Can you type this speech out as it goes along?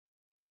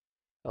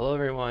Hello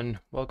everyone,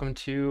 welcome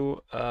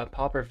to a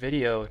Pauper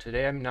video.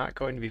 Today I'm not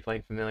going to be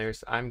playing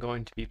Familiars, I'm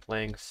going to be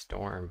playing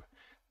Storm.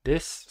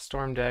 This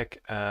Storm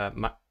deck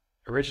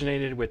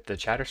originated with the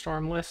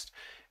Chatterstorm list,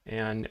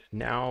 and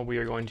now we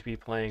are going to be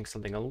playing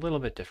something a little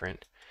bit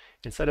different.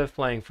 Instead of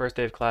playing First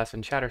Day of Class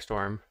and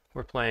Chatterstorm,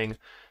 we're playing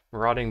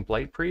Marauding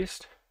Blight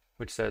Priest,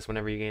 which says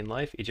whenever you gain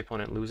life, each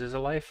opponent loses a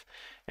life,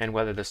 and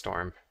Weather the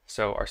Storm.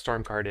 So our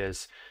Storm card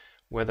is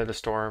Weather the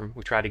Storm.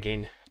 We try to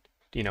gain,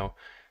 you know,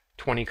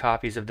 20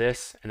 copies of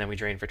this, and then we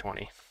drain for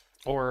 20.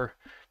 Or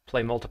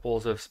play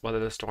multiples of Weather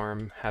the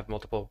Storm, have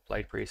multiple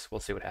Blight Priests, we'll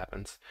see what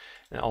happens.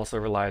 And it also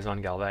relies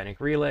on Galvanic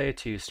Relay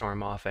to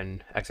storm off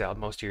and exile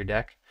most of your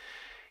deck.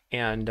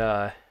 And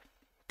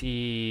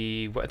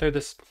the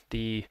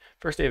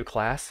First Day of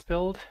Class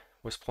build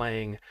was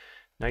playing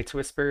Night's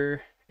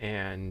Whisper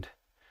and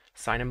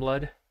Sign in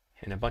Blood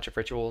and a bunch of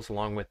rituals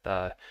along with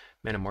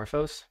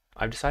Manamorphose.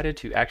 I've decided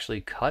to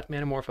actually cut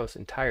Manamorphose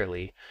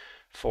entirely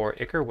for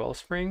Ichor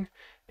Wellspring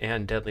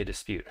and Deadly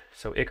Dispute.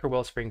 So Ichor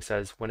Wellspring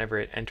says whenever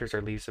it enters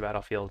or leaves the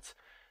battlefield,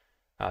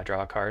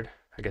 draw a card.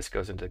 I guess it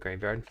goes into the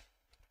graveyard.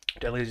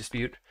 Deadly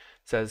Dispute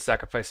says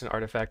sacrifice an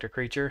artifact or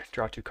creature,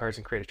 draw 2 cards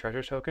and create a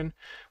treasure token,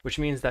 which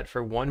means that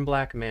for 1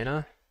 black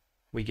mana,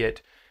 we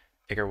get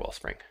Ichor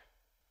Wellspring.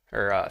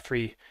 Or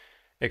 3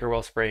 Ichor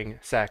Wellspring,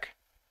 sack,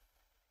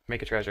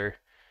 make a treasure.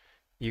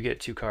 You get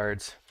 2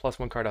 cards, plus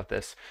 1 card off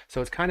this. So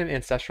it's kind of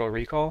Ancestral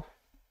Recall,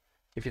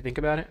 if you think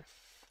about it.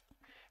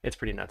 It's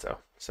pretty nutso.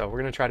 So we're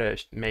going to try to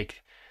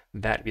make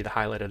that be the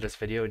highlight of this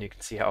video, and you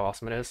can see how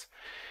awesome it is.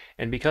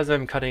 And because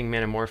I'm cutting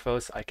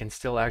Manamorphose, I can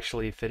still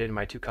actually fit in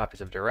my 2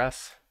 copies of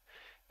Duress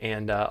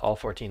and all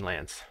 14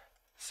 lands.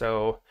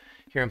 So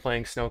here I'm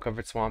playing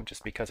Snow-Covered Swamp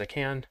just because I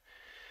can.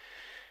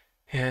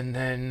 And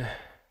then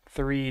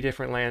 3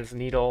 different lands,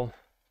 Needle,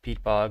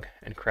 Peat Bog,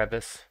 and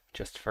Crevice,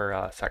 just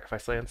for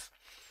sacrifice lands.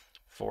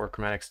 4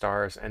 Chromatic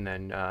Stars, and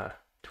then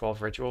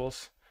 12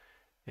 Rituals.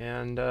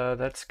 And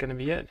that's going to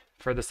be it.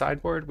 For the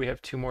sideboard, we have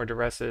 2 more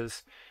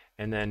Duresses,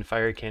 and then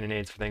Fiery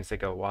Cannonades for things that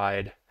go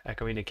wide.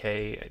 Echoing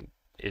Decay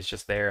is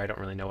just there. I don't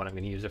really know what I'm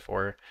going to use it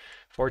for.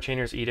 4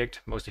 Chainer's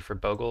Edict, mostly for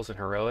Bogles and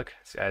Heroic,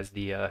 as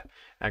the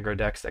aggro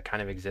decks that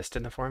kind of exist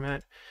in the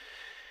format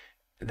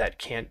that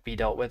can't be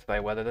dealt with by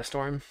Weather the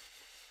Storm.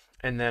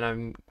 And then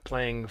I'm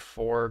playing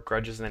 4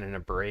 Grudges and then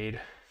an Abrade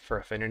for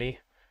Affinity.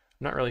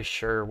 I'm not really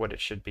sure what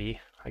it should be.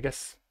 I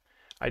guess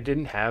I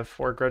didn't have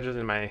 4 Grudges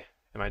in my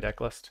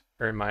deck list,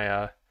 or in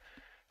my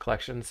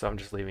collection, so I'm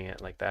just leaving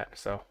it like that.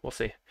 So we'll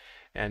see.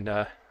 And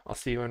I'll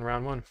see you in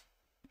round 1.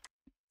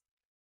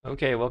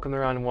 Okay, welcome to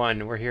round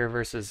 1. We're here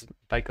versus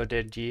Baiko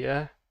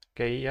de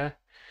Gaia,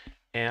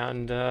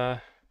 and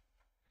they're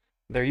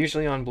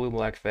usually on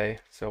blue-black Fae,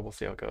 so we'll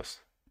see how it goes.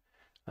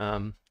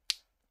 What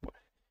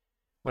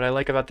I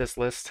like about this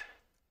list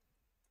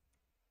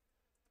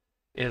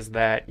is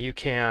that you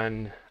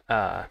can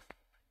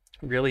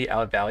really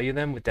outvalue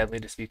them with Deadly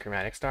Dispute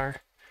Chromatic Star.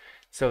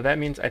 So that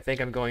means I think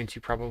I'm going to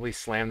probably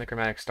slam the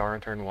Chromatic Star on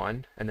turn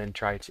 1 and then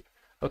try to...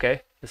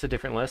 Okay, this is a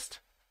different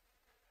list.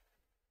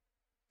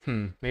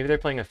 Maybe they're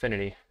playing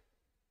Affinity.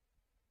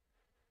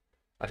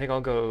 I think I'll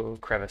go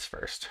Crevice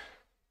first.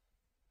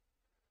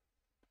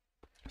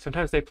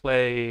 Sometimes they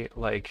play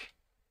like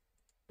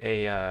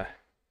a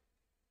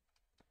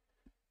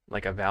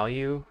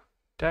value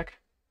deck.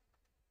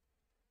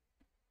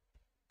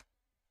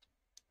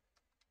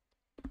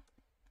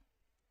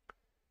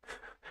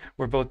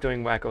 We're both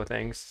doing wacko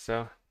things,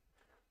 so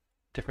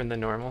different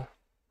than normal.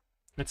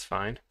 It's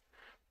fine.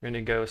 We're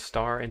going to go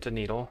Star into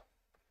Needle.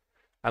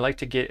 I like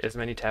to get as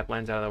many tap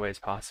lands out of the way as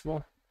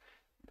possible.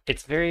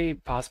 It's very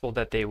possible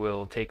that they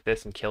will take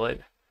this and kill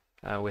it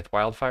with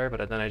Wildfire,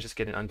 but then I just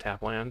get an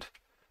untapped land,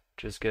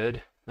 which is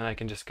good. Then I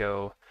can just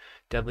go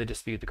Deadly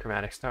Dispute the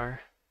Chromatic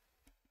Star.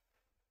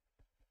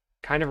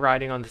 Kind of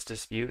riding on this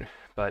dispute,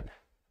 but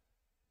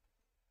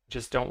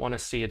just don't want to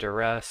see a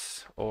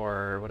Duress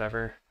or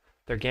whatever.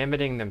 They're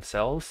gambiting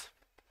themselves.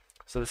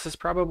 So this is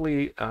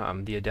probably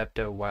the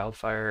Adepto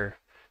Wildfire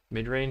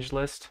mid-range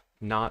list,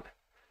 not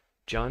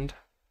Jund.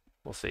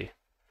 We'll see.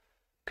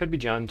 Could be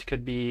Jund,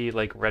 could be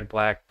like red,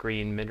 black,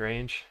 green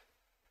mid-range.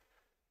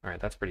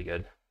 Alright, that's pretty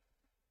good.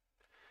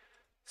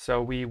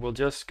 So we will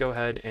just go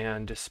ahead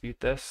and dispute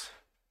this.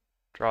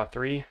 Draw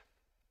 3.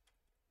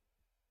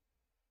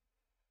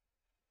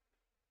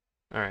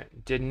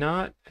 Alright, did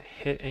not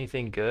hit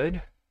anything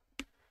good.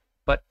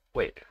 But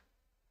wait,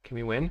 can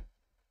we win?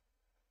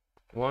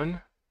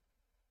 1,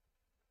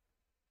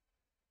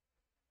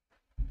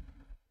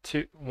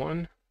 2,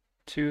 1,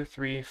 2,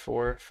 3,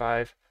 4,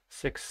 5,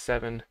 6,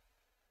 7.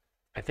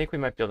 I think we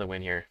might be able to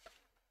win here.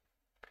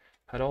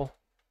 Huddle.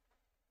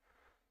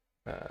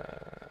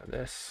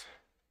 This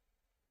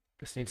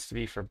needs to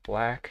be for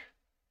black.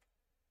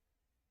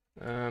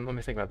 Let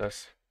me think about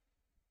this.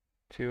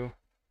 2.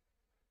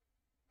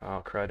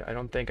 Oh, crud. I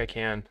don't think I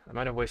can. I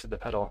might have wasted the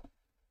pedal.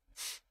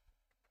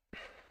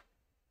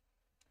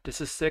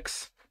 This is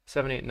 6,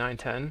 7, 8, 9,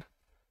 10.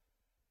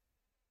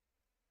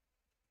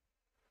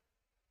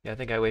 Yeah, I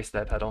think I wasted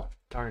that pedal.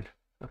 Darn.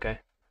 Okay.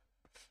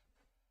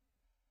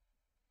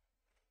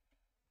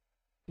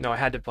 No, I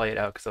had to play it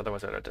out because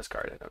otherwise I would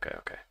discard it. Okay,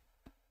 okay.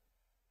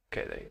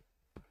 Okay,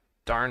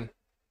 darn.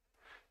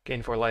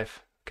 Gain 4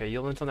 life. Okay,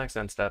 yield until next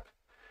end step.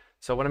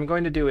 So what I'm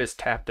going to do is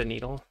tap the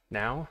needle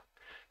now,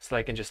 so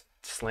I can just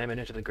slam it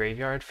into the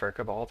graveyard for a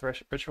Cabal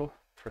ritual,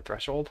 for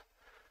Threshold.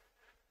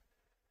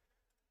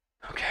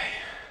 Okay,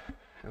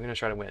 I'm going to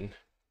try to win.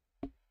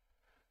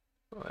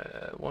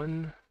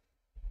 One.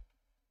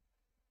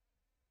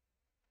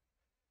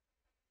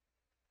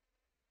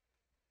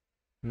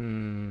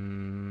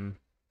 Hmm.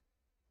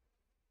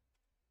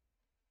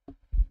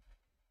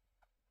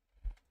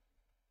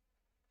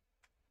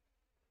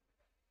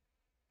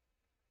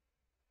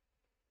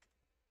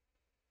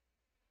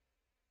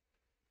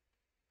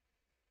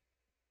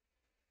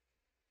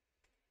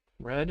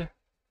 Red.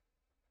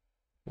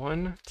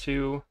 1,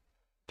 2,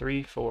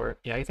 3, 4.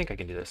 Yeah, I think I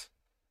can do this.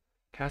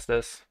 Cast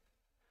this.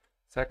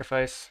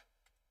 Sacrifice.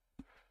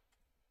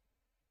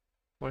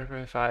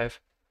 1.5.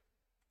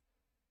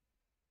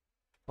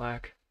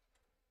 Black.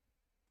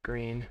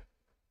 Green.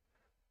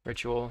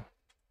 Ritual.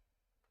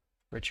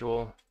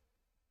 Ritual.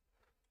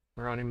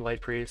 Maraudim Light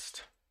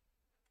Priest.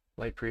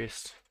 Light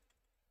Priest.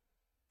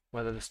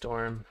 Weather the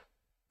Storm.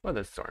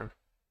 Weather the Storm.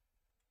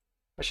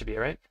 That should be it,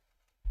 right?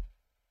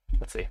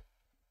 Let's see.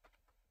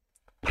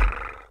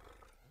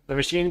 The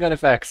machine gun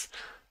effects.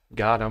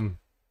 Got him.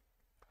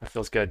 That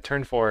feels good.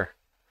 Turn 4.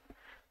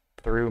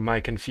 Through my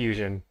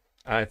confusion.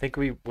 I think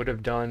we would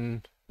have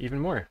done even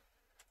more.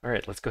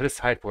 Alright, let's go to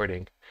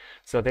sideboarding.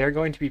 So they're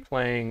going to be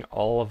playing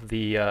all of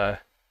the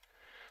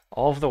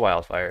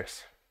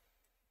wildfires.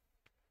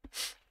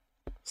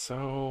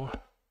 So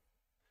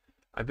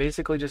I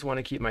basically just want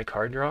to keep my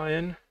card draw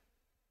in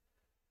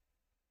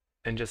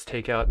and just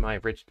take out my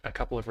a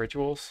couple of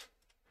rituals.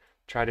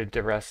 Try to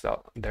duress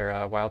their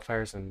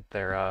wildfires and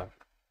their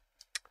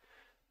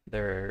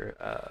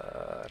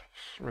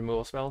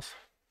removal spells.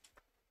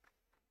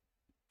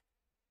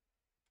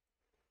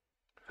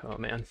 Oh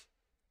man,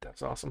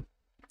 that's awesome.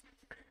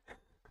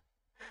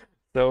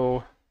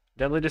 So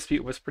Deadly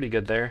Dispute was pretty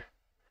good there.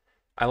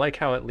 I like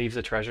how it leaves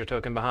a treasure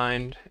token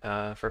behind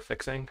for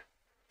fixing.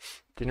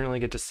 Didn't really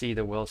get to see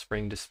the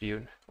Wellspring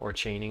dispute or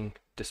chaining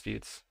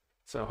disputes,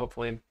 so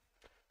hopefully I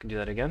can do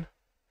that again.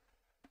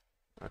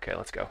 Okay,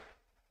 let's go.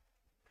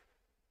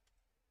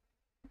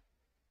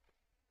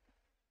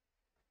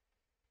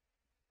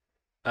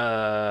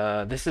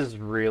 This is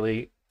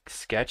really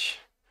sketch,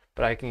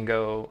 but I can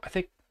go, I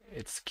think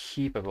it's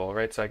keepable,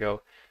 right? So I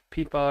go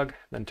Peat Bog,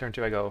 then turn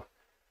 2 I go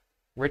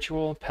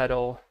Ritual,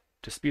 Petal,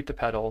 Dispute the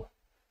Petal,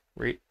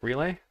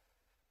 Relay.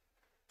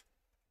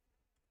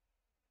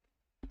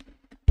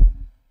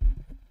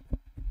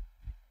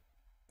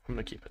 I'm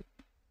gonna keep it.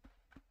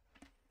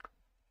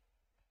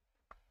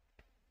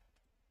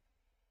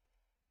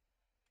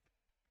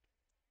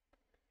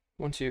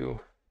 One,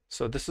 two.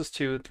 So this is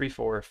 2, 3,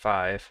 4,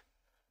 5.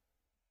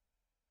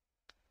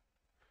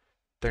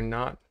 They're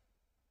not,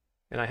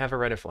 and I have a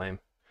Red of Flame.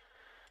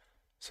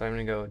 So I'm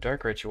gonna go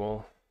Dark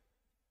Ritual,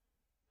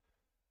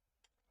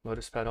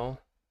 Lotus Petal,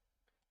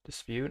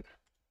 Dispute,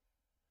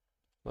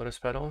 Lotus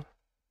Petal,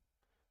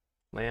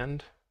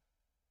 Land,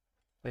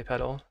 Lay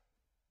Petal,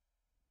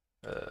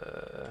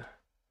 Red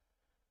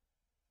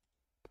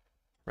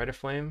of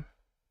Flame.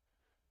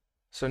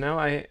 So now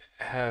I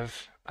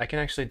can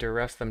actually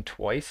duress them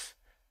twice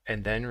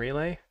and then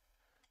relay.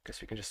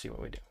 Guess we can just see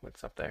what we do,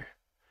 what's up there.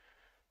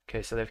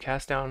 Okay, so they've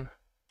cast down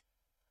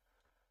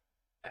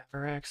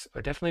Avarax.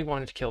 I definitely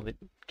wanted to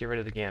get rid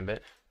of the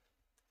Gambit.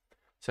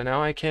 So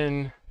now I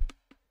think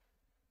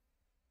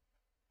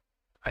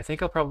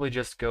I'll probably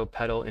just go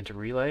Petal into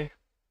Relay.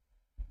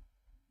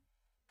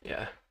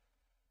 Yeah.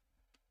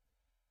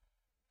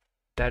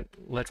 That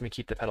lets me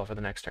keep the Petal for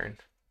the next turn.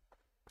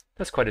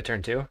 That's quite a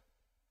turn too.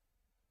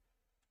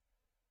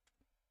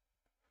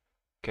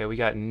 Okay, we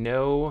got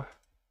no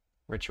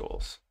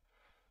rituals.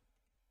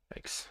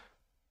 Thanks.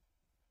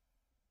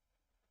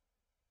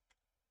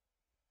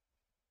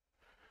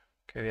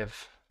 Okay, we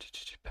have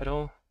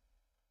Petal.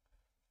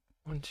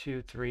 1,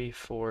 2, 3,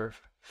 4,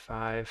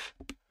 5.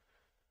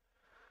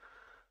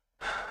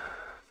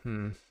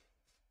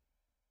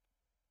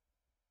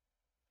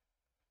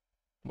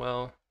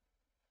 Well,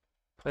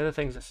 play the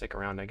things that stick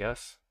around, I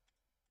guess.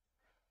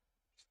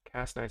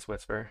 Cast Night's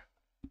Whisper.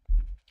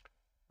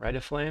 Red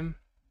of Flame.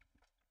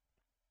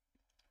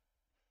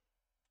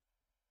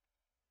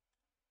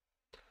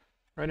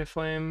 Red of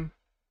Flame.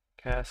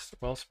 Cast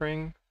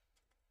Wellspring.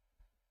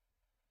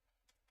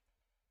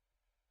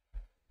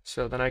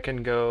 So then I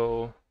can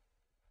go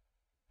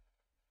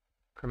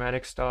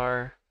Chromatic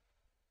Star.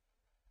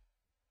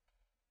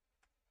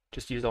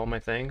 Just use all my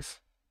things.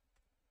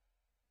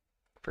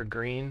 For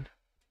green.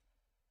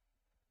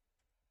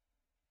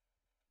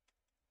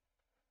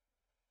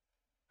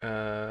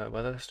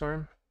 Weather the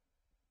Storm.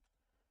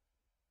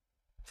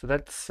 So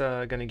that's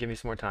gonna give me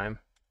some more time.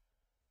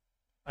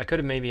 I could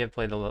have maybe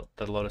played the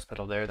Lotus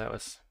Petal there. That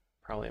was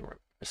probably a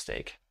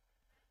mistake.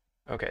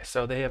 Okay,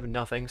 so they have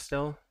nothing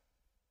still.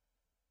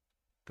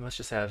 Let's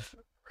just have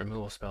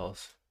removal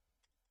spells.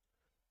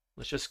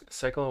 Let's just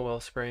cycle a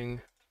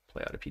Wellspring,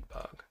 play out a Peat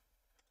Bog.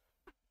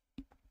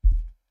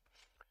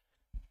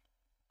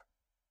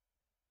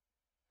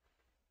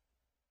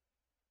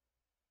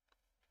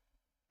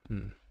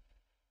 Hmm.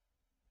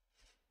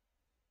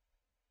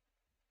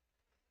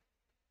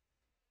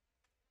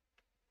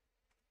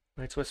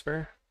 Night's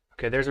Whisper.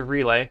 Okay, there's a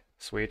relay.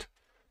 Sweet.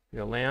 We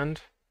go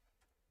land,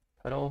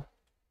 pedal,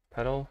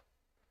 pedal,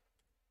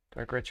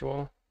 Dark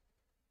Ritual,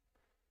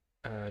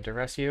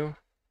 Duress You,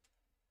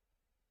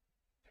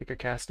 take a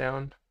cast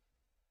down.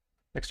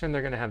 Next turn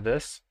they're going to have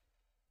this.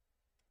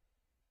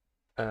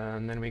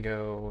 And then we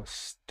go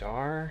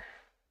Star.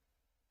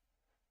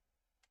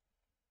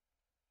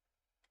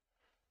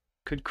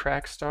 Could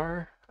crack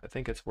Star. I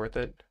think it's worth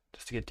it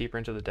just to get deeper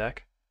into the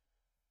deck.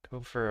 Go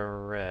for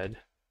a red.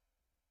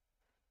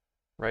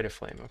 Rite of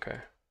Flame, okay.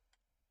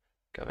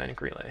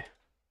 Galvanic Relay.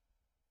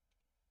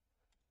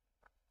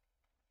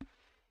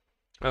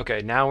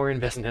 Okay, now we're in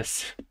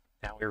business.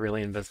 Now we're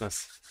really in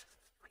business.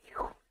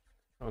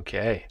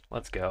 Okay,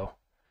 let's go.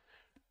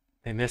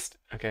 They missed.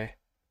 Okay.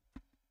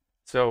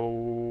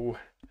 So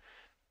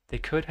they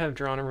could have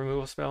drawn a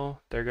removal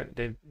spell.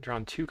 They've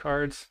drawn 2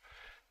 cards.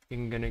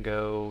 I'm gonna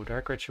go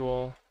Dark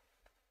Ritual,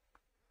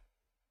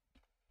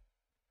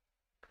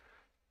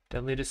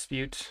 Deadly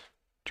Dispute,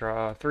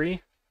 draw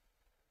 3.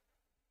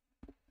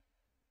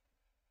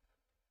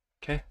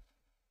 Okay.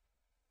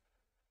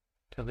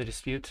 Deadly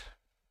Dispute.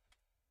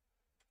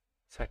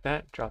 Sack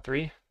that, draw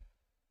 3.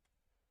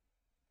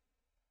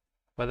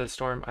 Weather the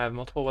Storm. I have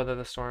multiple Weather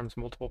the Storms,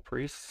 multiple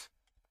priests.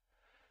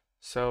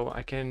 So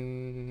I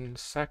can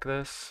sack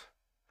this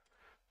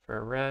for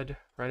a red,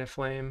 Rite of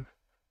Flame,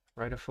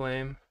 Rite of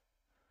Flame.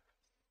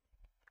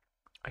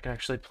 I can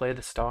actually play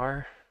the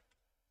Star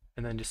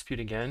and then Dispute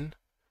again.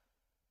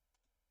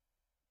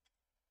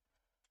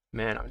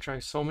 Man, I'm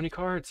trying so many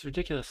cards. It's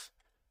ridiculous.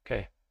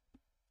 Okay.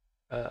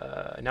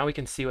 Now we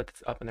can see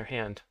what's up in their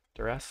hand.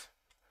 Duress.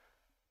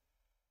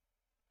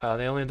 They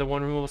only have the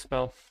 1 removal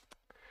spell.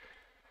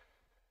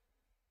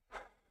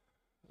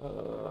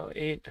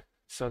 8.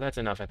 So that's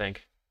enough, I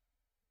think.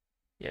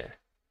 Yeah.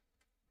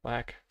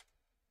 Black.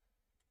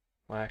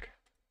 Black.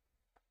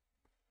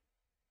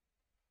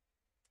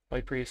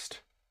 White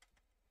Priest.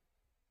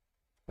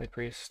 White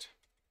Priest.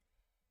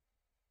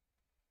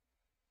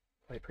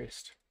 White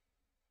Priest.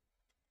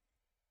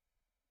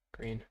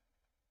 Green.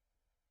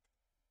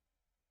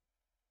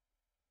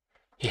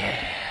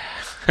 Yeah.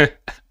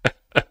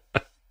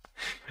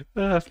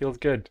 Feels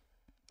good.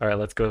 All right,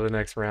 let's go to the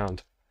next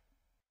round.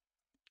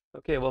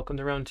 Okay, welcome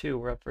to round 2.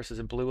 We're up versus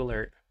a blue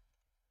alert.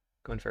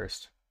 Going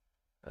first.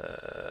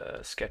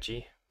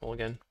 Sketchy.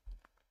 Mulligan.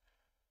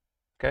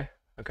 Okay,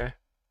 okay.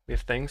 We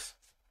have things.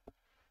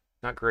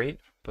 Not great,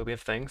 but we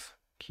have things.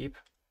 Keep.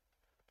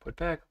 Put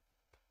back.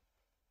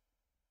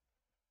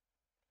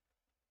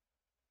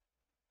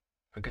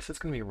 I guess it's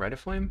gonna be Rite of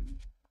Flame.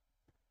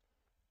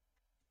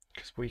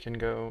 Because we can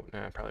go.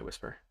 Nah, probably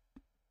Whisper.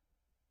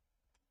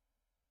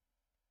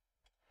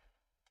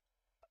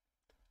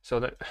 So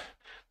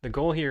the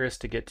goal here is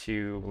to get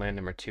to land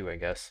number 2, I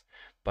guess.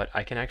 But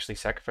I can actually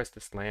sacrifice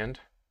this land.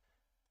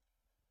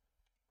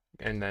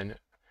 And then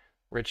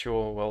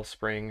Ritual,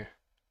 Wellspring,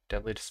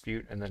 Deadly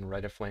Dispute, and then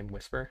Rite of Flame,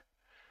 Whisper.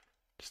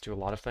 Just do a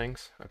lot of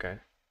things. Okay.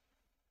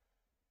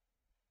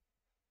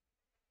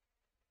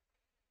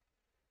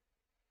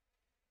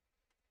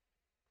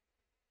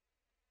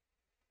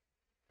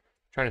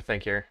 Trying to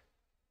think here.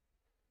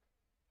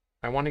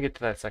 I want to get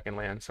to that second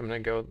land, so I'm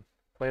going to go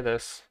play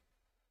this.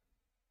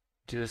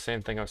 Do the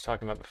same thing I was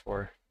talking about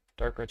before.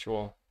 Dark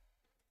Ritual,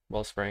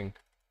 Wellspring.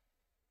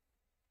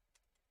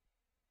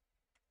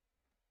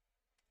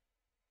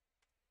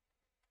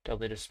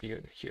 Deadly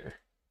Dispute here.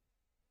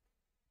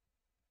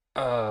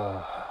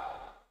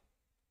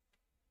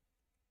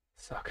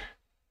 Suck.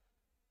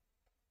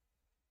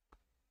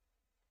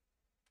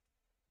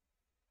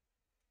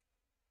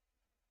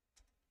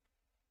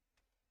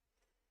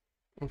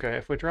 Okay,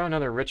 if we draw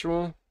another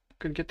Ritual,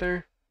 could get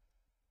there.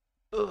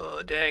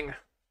 Ugh, dang. I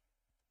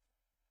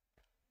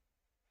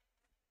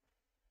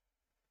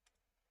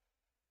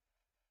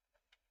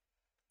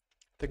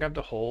think I have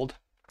to hold.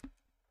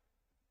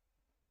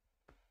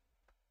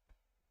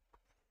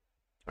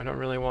 I don't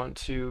really want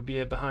to be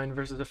a behind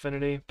versus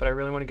Affinity, but I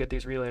really want to get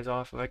these relays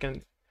off. If I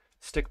can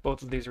stick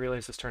both of these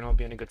relays this turn, I'll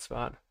be in a good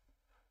spot.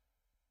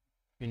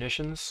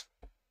 Munitions.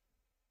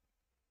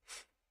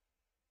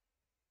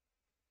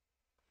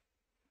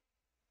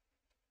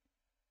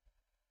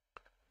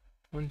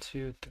 One,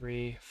 two,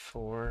 three,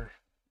 four.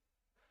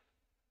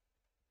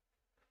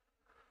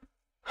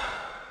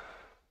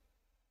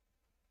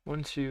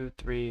 One, two,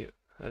 three.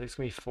 I think it's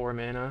gonna be 4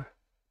 mana.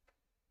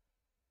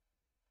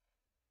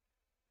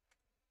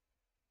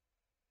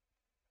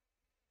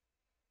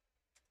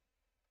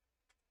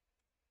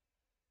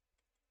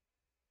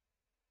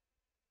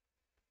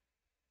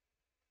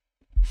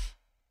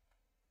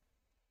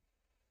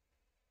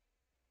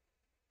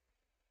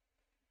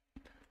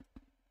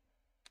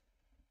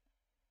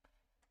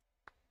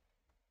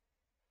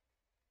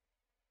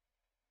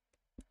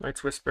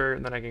 Night's Whisper,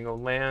 and then I can go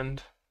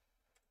land.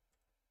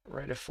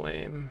 Rite of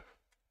Flame.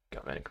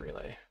 Galvanic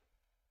Relay.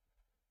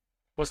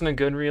 Wasn't a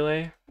good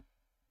relay,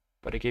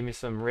 but it gave me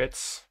some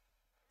writs.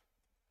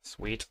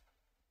 Sweet.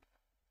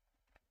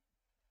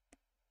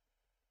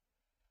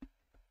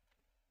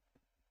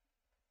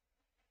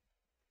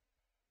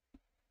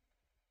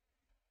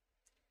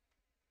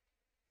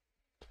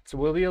 So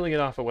we'll be able to get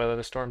off a Weather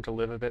the Storm to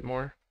live a bit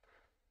more.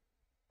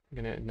 I'm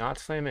gonna not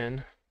slam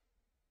in.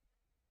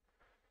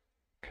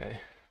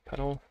 Okay,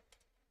 pedal.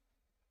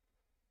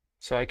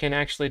 So I can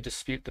actually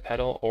dispute the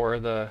pedal or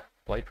the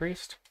Blight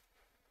Priest.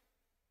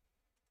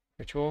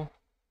 Ritual.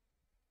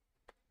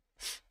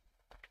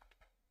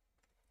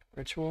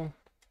 Ritual.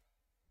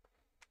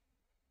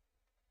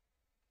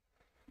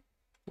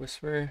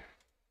 Whisper.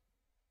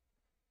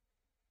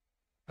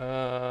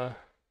 So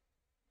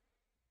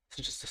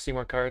just to see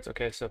more cards.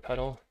 Okay, so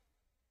pedal.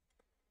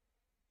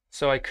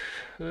 So I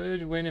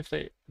could win if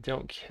they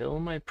don't kill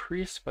my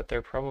priest, but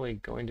they're probably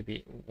going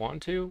to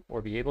want to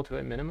or be able to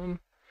at minimum.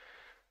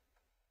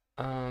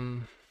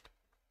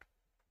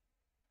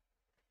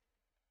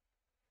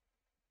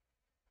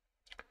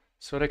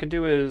 So what I could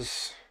do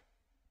is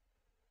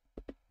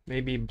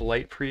maybe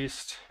Blight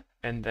Priest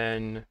and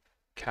then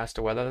cast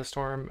a Weather the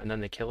Storm, and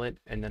then they kill it,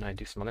 and then I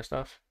do some other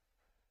stuff.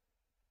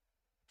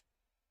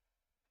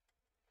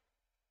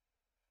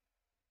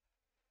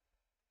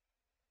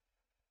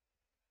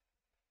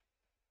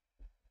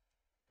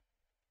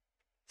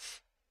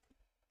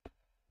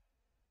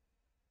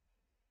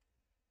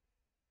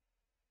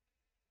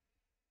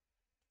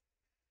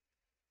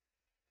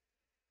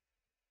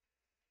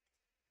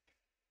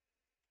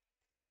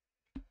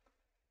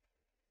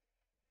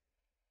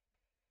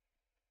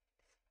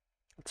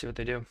 Let's see what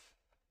they do.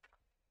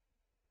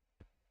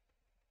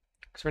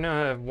 So right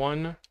now I have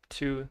 1,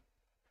 2,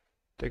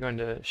 they're going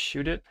to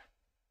shoot it.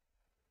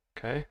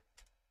 Okay.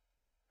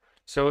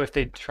 So if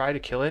they try to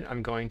kill it,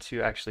 I'm going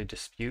to actually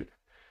dispute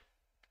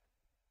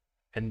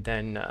and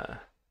then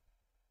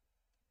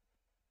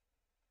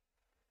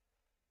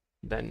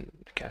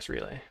cast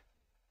relay.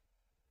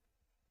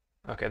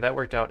 Okay, that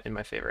worked out in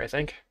my favor, I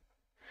think.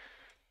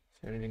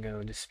 So I'm going to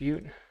go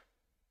dispute,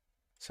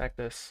 sack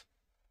this,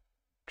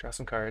 draw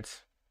some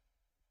cards.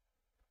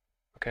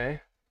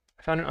 Okay,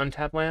 I found an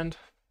untapped land.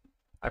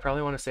 I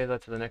probably want to save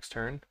that to the next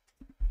turn.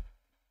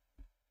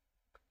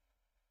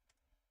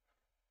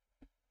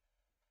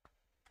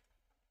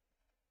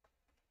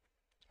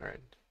 Alright,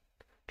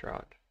 draw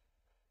it.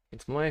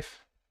 Need some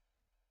life.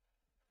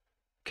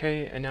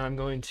 Okay, and now I'm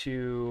going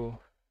to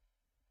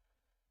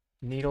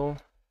needle,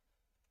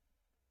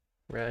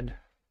 red,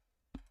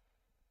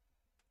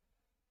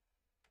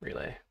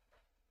 relay.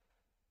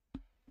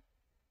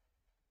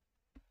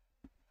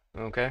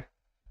 Okay.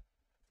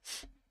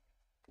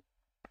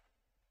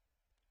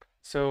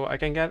 So I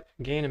can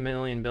gain a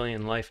million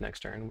billion life next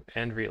turn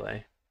and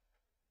relay.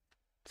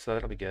 So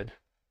that'll be good.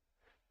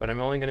 But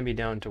I'm only going to be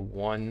down to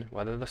 1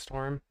 Weather the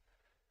Storm.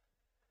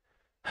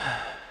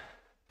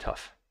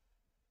 Tough.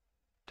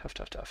 Tough,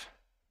 tough, tough.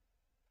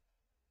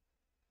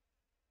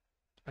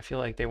 I feel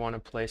like they want to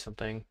play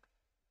something.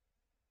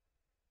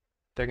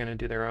 They're going to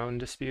do their own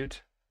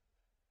dispute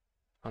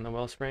on the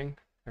Wellspring.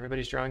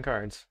 Everybody's drawing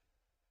cards.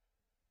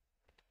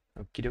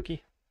 Okie dokie.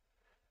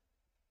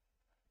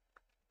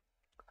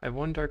 I have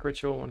 1 Dark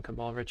Ritual, 1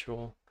 Cabal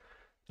Ritual.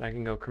 And I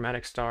can go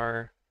Chromatic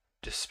Star,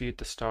 Dispute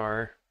the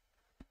Star,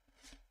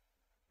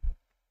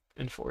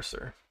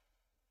 Enforcer.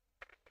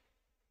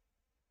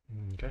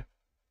 Okay.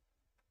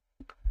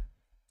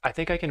 I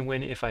think I can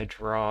win if I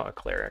draw a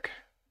Cleric.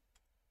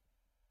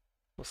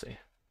 We'll see.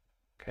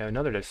 Okay,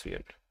 another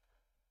Dispute.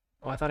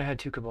 Oh, I thought I had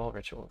 2 Cabal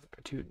Rituals.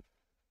 I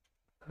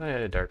thought I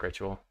had a Dark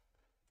Ritual.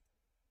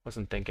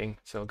 Wasn't thinking.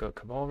 So I'll go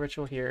Cabal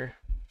Ritual here.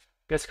 I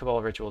guess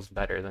Cabal Ritual is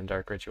better than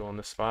Dark Ritual in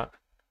this spot.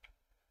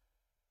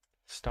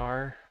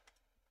 Star.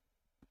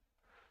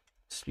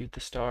 Dispute the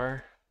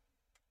Star.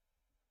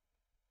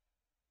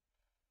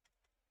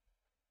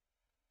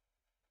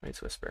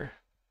 Night's Whisper.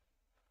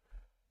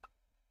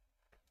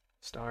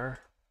 Star.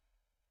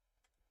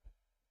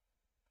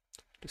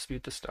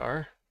 Dispute the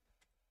Star.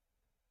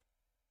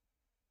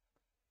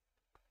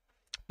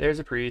 There's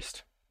a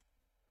priest.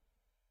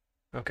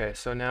 Okay,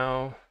 so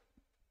now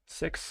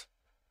 6.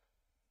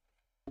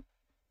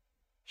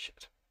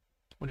 Shit.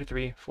 1, 2,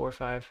 3, 4,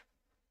 5.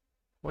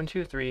 1,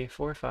 2, 3,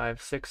 4,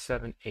 5, 6,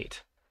 7,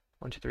 8.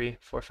 1, 2, 3,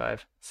 4,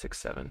 5, 6,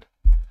 7.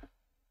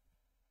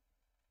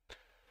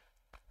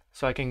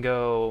 So I can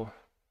go.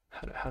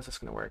 How's this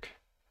gonna work?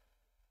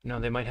 No,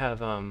 they might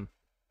have a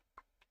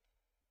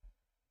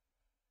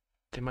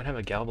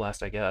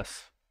Galblast, I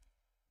guess.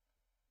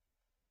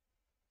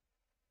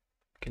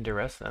 Can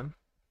duress them.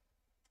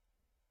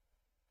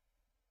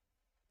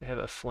 They have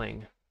a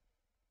Fling.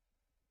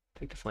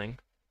 Take the Fling.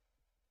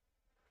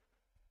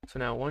 So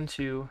now 1,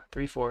 2,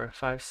 3, 4,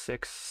 5,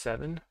 6,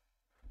 7.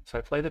 So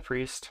I play the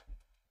priest.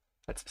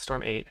 That's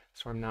Storm 8,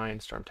 Storm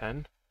 9, Storm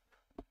 10.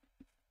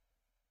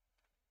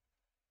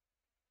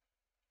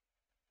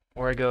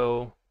 Or I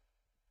go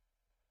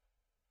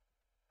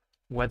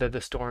Weather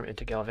the Storm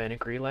into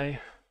Galvanic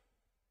Relay.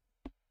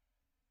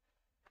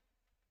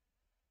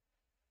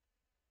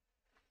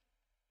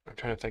 I'm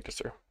trying to think this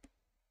through.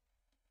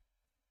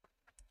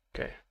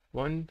 Okay,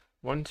 1,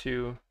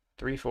 2,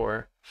 3,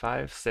 4,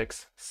 5,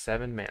 6,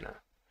 7 mana.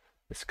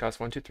 This costs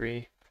 1, 2,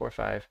 3, 4,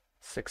 5,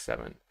 6,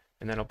 7.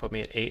 And that'll put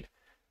me at 8.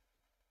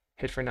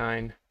 Hit for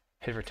 9,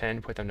 hit for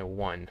 10, put them to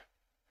 1.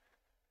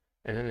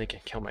 And then they can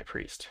kill my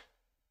priest.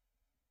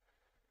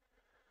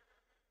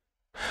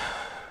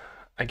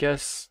 I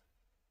guess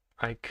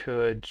I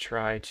could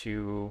try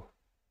to.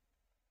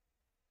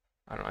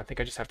 I don't know. I think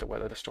I just have to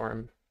weather the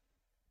storm.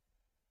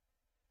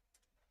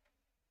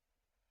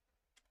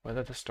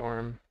 Weather the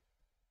storm.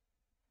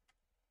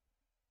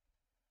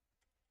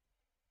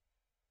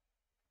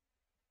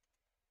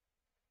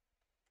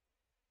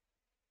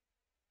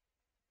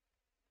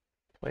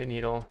 Play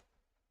needle.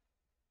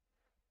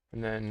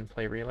 And then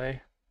play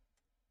relay.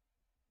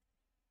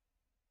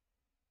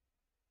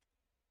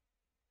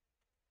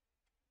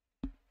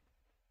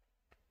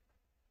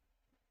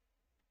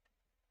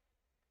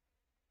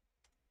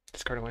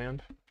 Discard a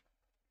land.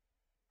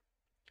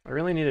 I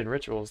really needed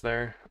rituals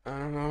there. I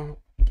don't know.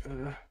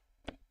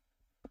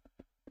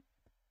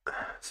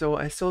 So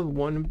I still have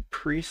one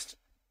priest.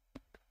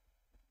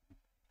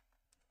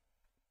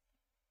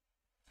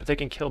 But they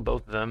can kill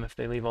both of them if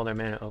they leave all their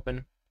mana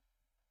open.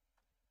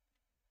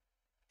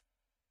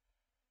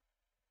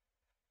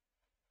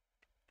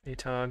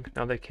 Atog.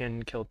 Now they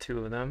can kill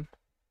two of them.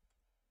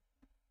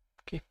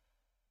 Okay.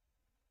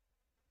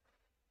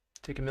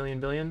 Take a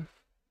million billion.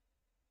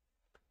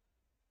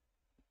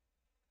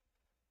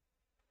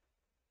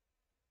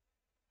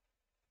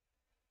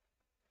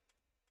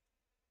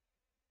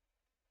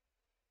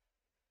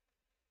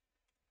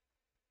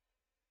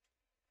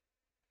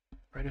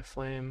 Rite of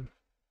Flame.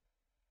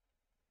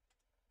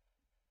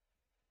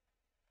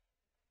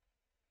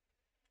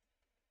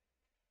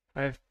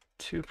 I have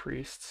two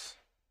priests.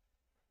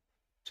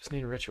 Just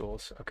need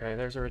rituals. Okay,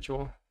 there's a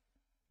ritual.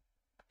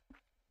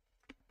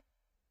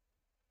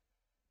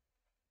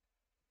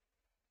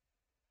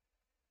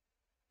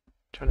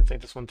 Trying to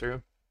think this one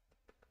through.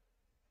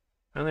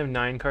 I only have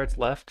 9 cards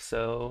left,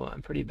 so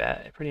I'm pretty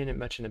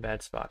much in a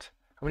bad spot.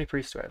 How many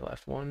priests do I have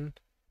left? One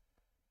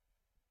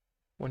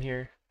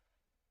here,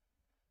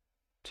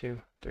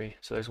 2, 3.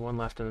 So there's one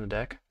left in the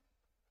deck.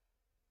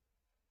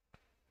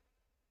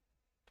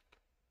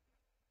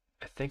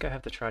 I think I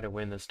have to try to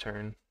win this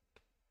turn.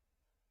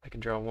 I can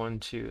draw 1,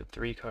 2,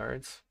 3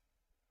 cards.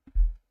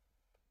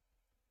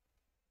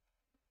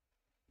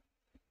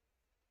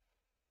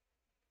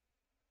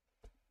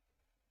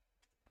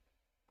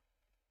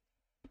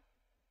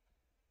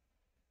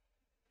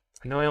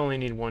 I know I only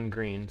need 1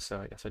 green,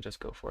 so I guess I just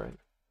go for it.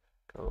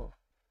 Go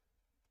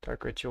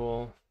Dark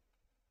Ritual.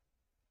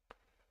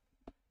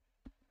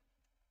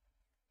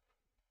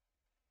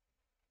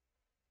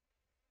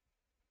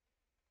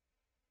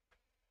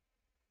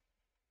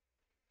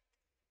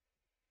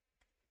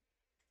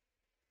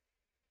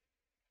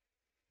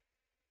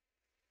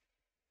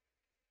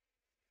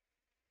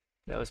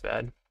 That was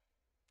bad.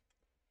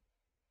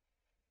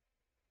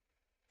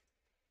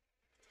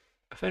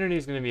 Affinity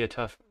is going to be a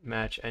tough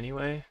match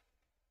anyway.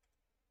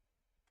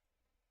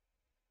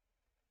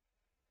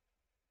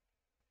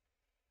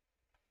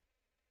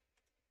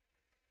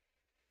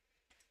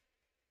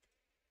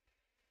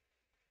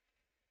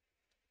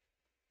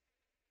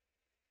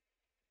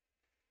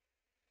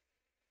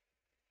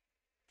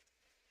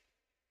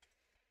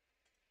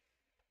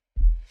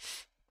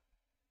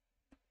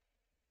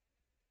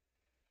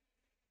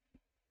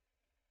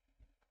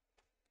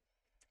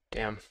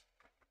 Damn.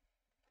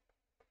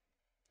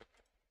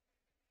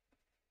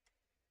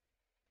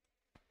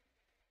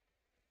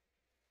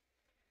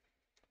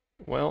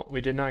 Well,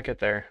 we did not get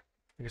there.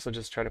 I guess I'll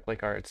just try to play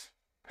cards.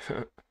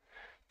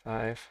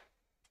 5,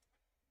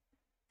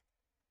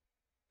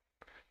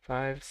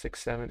 5, 6,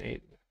 7,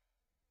 8.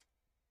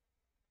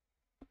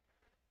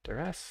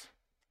 Duress.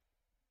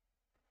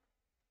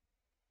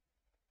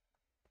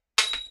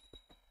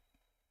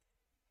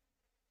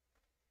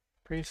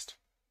 Priest.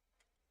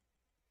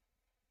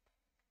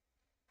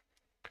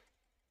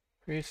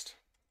 Priest.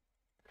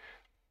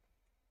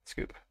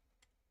 Scoop.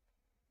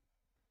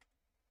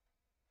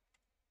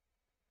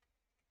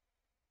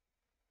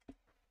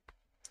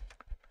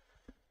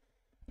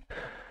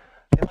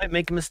 I might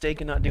make a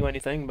mistake and not do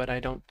anything, but I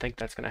don't think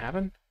that's going to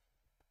happen.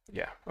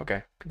 Yeah,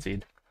 okay,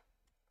 concede.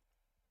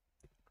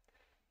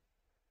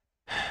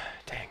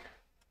 Dang.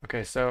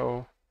 Okay,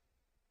 so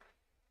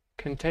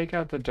can take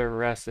out the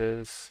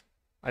duresses.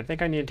 I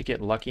think I need to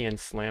get lucky and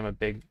slam a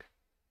big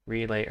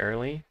relay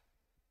early.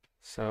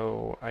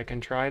 So I can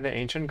try the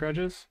Ancient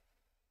Grudges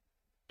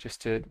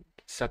just to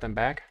set them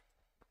back.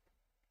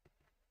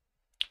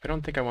 I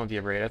don't think I want the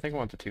Abrade. I think I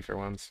want the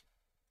 2-for-1s.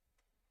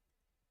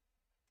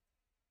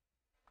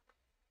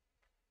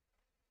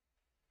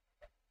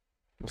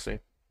 We'll see.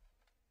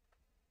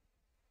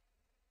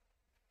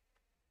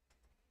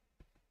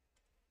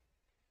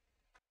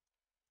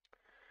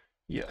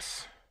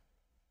 Yes.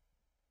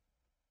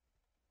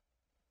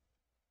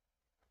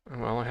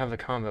 Well, I have the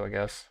combo, I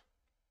guess.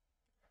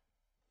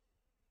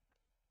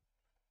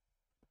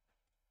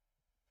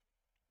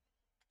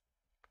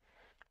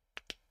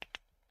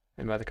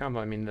 And by the combo,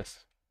 I mean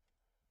this,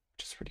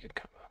 which is a pretty good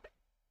combo.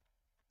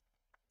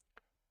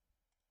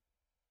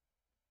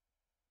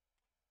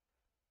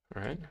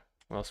 Alright,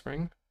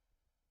 Wellspring.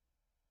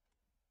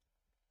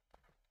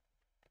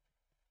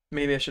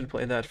 Maybe I should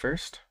play that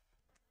first.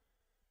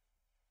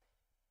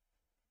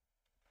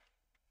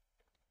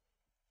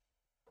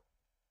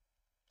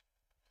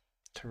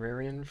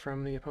 Terrarian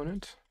from the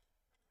opponent,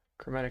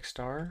 Chromatic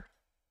Star,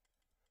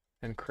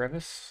 and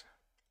Crevice.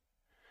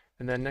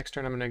 And then next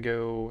turn I'm going to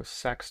go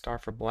sack Star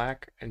for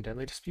black and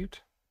Deadly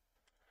Dispute.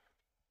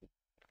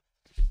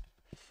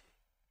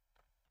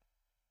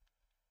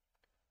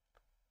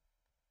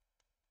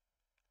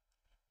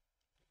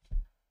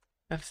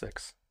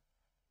 F6.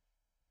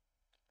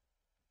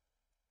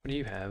 What do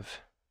you have?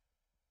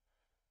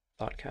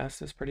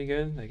 Thoughtcast is pretty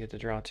good. They get to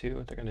draw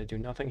 2. They're going to do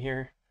nothing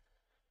here.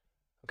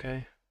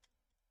 Okay.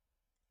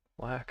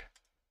 Black.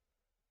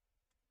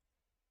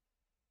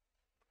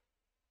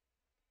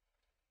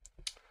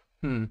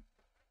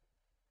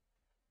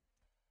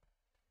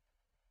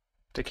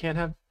 They can't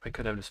have... I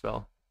could have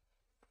Dispel.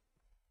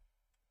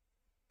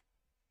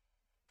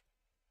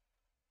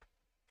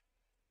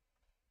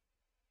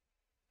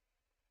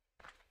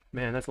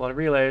 Man, that's a lot of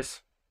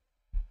relays.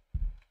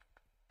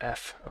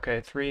 F.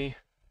 Okay, 3.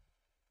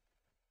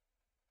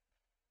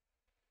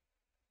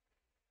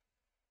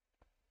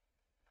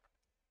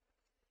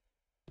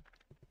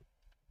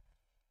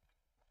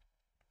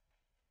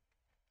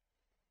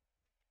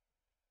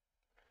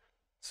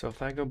 So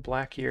if I go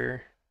black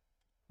here,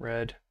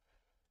 red,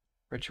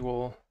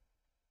 ritual,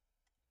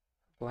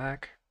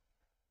 black,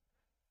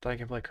 then I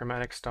can play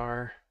Chromatic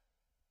Star,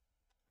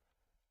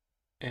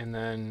 and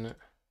then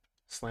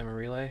slam a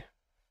relay,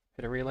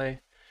 hit a relay,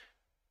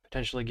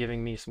 potentially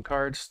giving me some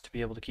cards to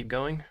be able to keep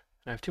going.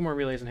 I have 2 more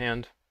relays in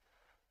hand.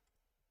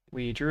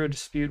 We drew a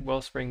Dispute,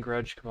 Wellspring,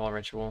 Grudge, Cabal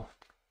Ritual.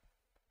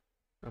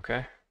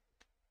 Okay.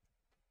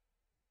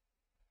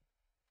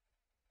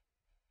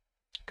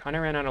 Kind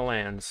of ran out of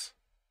lands.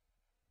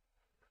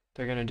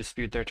 They're going to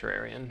dispute their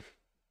Terrarian.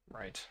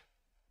 Right.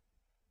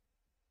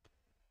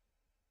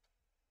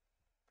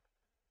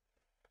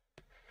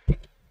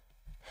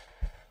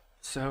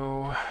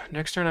 So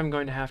next turn I'm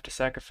going to have to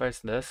sacrifice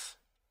this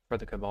for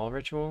the Cabal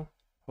Ritual,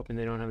 hoping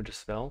they don't have a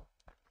Dispel.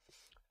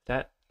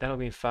 That'll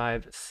be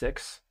 5,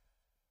 6,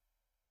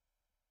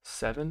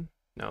 7.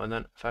 No, and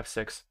then 5,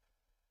 6.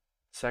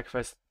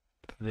 Sacrifice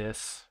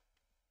this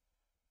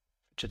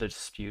to the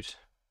Dispute.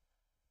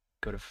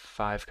 Go to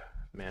 5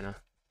 mana.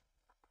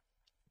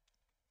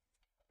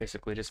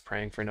 Basically just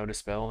praying for no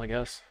Dispel, I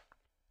guess.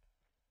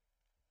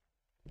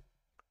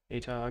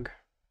 Atog.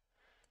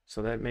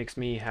 So that makes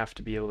me have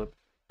to be able to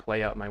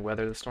play out my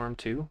Weather the Storm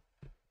too.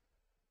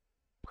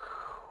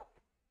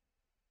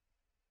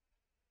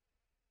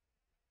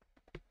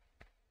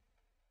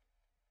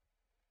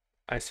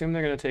 I assume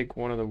they're going to take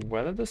one of the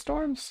Weather the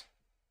Storms?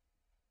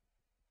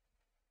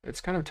 It's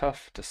kind of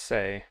tough to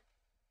say.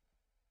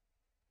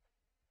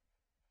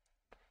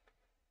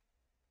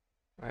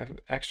 I have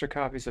extra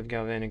copies of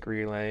Galvanic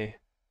Relay.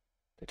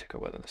 They took a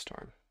Weather the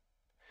Storm.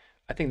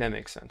 I think that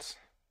makes sense.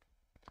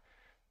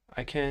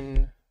 I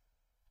can...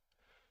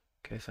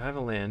 Okay, so I have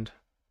a land.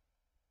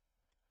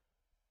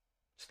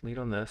 Just lead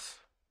on this.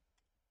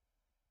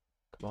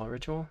 Cabal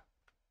Ritual.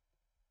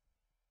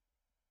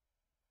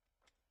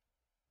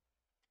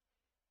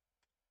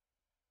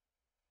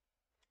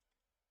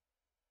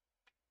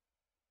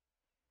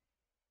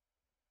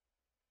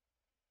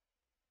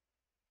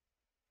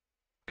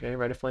 Okay,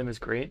 Rite of Flame is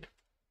great.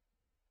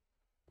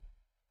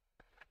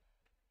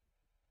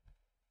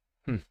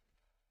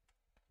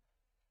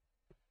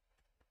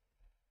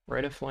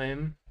 Rite of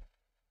Flame.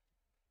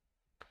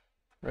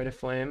 Rite of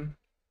Flame.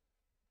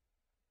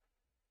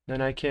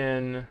 Then I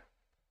can...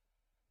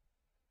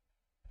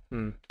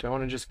 do I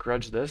want to just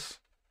grudge this?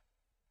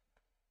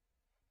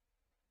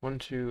 1,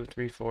 2,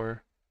 3,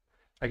 4.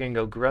 I can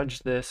go grudge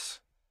this,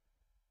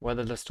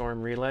 Weather the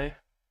Storm relay.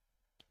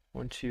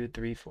 1, 2,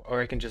 3, 4.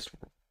 Or I can just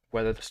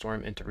Weather the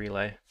Storm into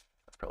relay.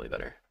 That's probably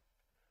better.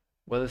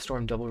 Weather the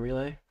Storm double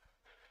relay.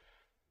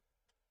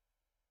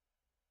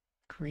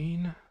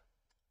 Green.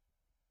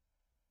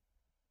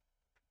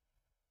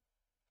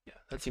 Yeah,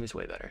 that seems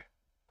way better.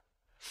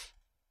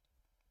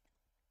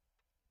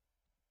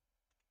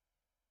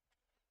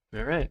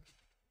 All right.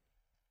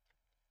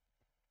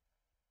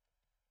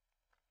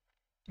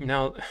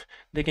 Now,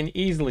 they can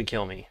easily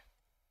kill me.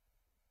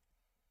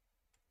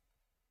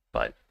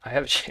 But I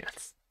have a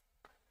chance.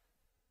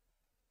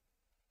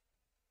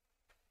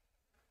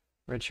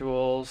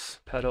 Rituals,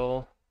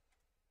 Petal.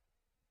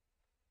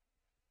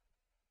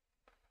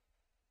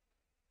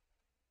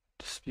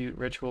 Dispute,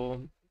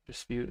 Ritual,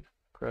 Dispute,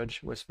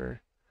 Grudge,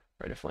 Whisper,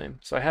 Rite of Flame.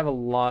 So I have a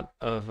lot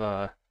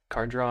of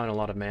card draw and a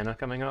lot of mana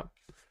coming up.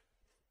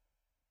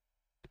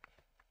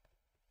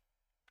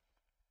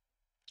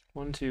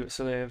 1, 2,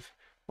 so they have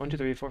 1, 2,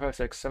 3, 4, 5,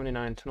 6, 7,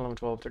 9, 10, 11,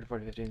 12, 13,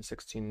 14, 15,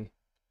 16,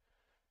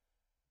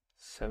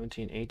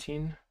 17,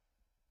 18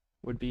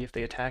 would be if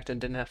they attacked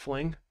and didn't have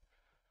fling.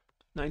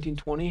 19,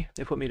 20,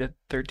 they put me to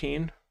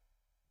 13.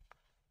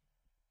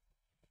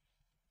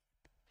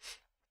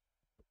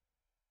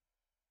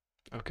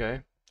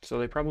 Okay, so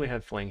they probably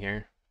had fling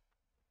here.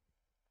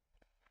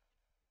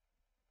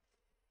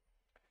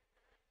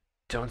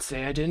 Don't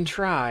say I didn't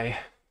try.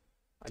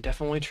 I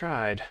definitely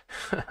tried.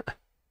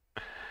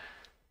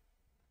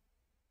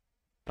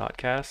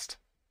 Thoughtcast.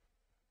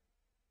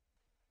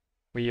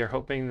 We are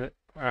hoping that,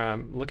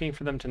 looking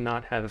for them to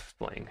not have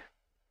fling.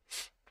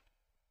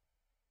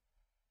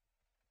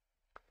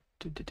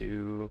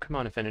 Come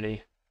on,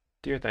 Affinity.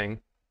 Do your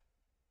thing.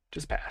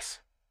 Just pass.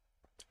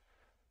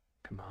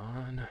 Come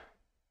on.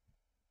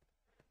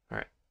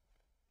 Alright.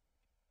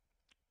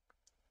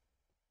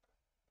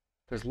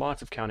 There's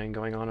lots of counting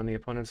going on the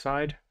opponent's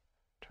side.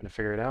 Trying to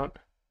figure it out.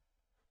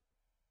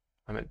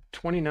 I'm at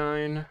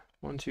 29.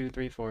 1, 2,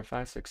 3, 4,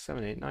 5, 6,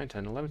 7, 8, 9,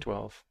 10, 11,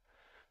 12,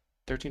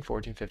 13,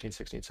 14, 15,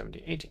 16,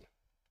 17, 18.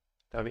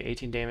 That would be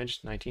 18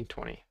 damage, 19,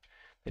 20.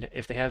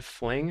 If they have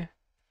Fling,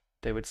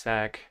 they would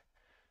sack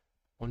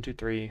 1, 2,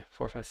 3,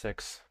 4, 5,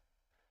 6,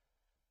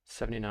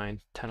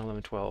 79, 10,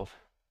 11, 12,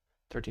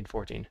 13,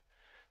 14.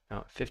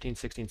 No, 15,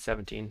 16,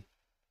 17.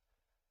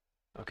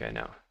 Okay,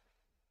 now.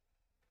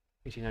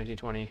 18, 19,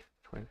 20,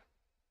 20.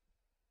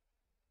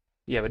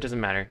 Yeah, but it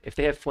doesn't matter. If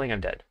they have Fling,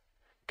 I'm dead.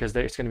 Because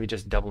it's going to be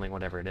just doubling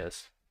whatever it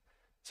is.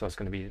 So it's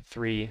going to be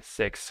 3,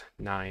 6,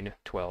 9,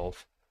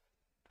 12,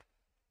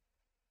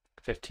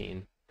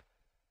 15.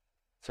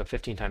 So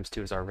 15 times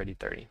 2 is already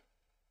 30.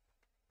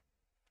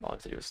 All I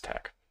have to do is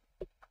attack.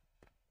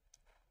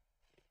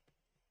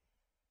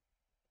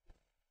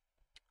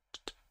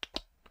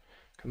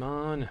 Come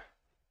on.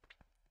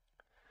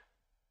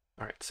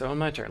 Alright, so on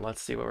my turn,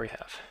 let's see what we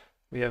have.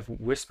 We have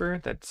Whisper.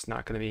 That's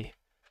not going to be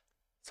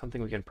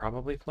something we can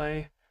probably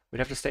play. We'd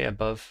have to stay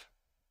above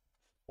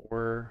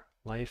 4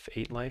 life,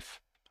 8 life.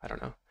 I don't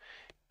know.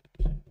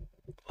 Well,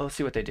 let's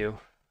see what they do.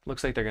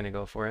 Looks like they're going to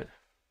go for it.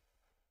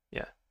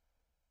 Yeah.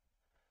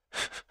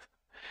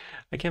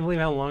 I can't believe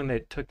how long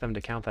it took them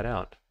to count that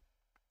out.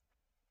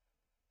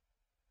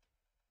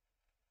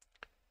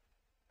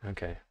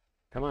 Okay.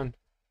 Come on.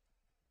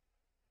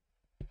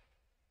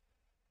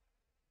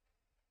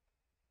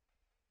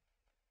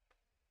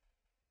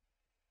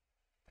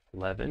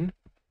 $11,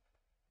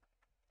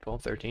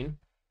 12, 13.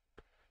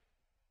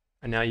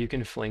 And now you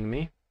can fling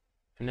me,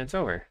 and it's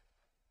over.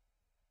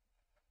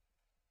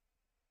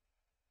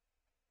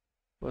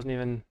 Wasn't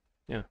even,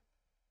 yeah.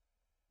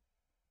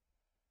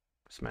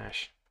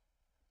 Smash.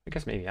 I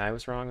guess maybe I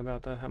was wrong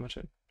about how much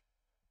it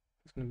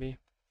was going to be.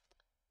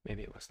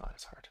 Maybe it was not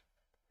as hard.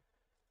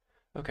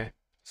 Okay,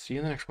 see you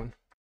in the next one.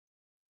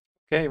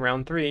 Okay,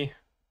 round 3.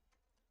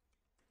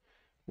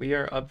 We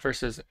are up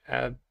versus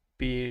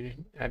Abby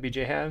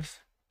J Halves.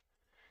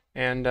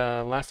 And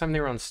last time they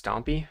were on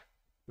Stompy,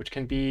 which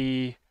can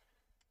be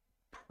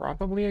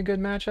probably a good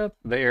matchup.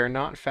 They are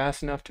not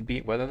fast enough to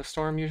beat Weather the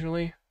Storm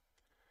usually.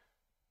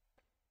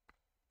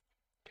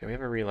 Okay, we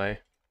have a relay.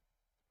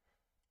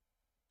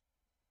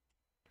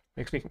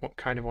 Makes me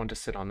kind of want to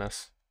sit on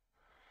this.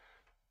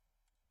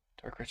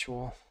 Dark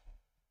Ritual.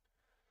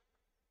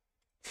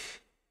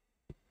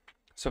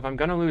 So if I'm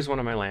going to lose one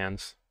of my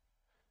lands,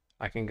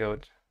 I can go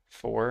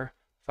 4,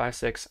 5,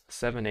 6,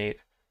 7, 8,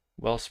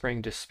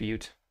 Wellspring,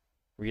 Dispute,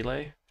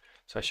 Relay.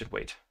 So I should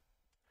wait.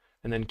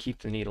 And then keep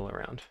the needle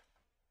around.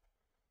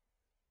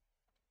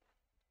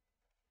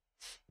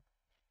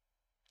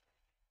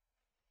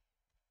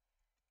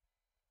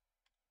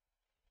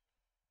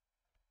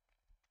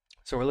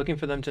 So we're looking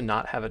for them to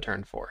not have a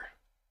turn 4.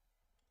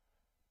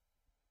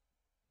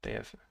 They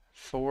have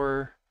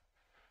 4,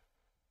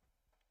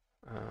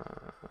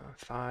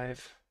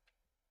 5,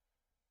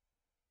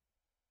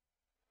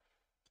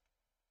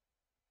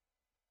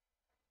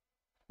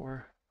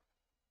 4.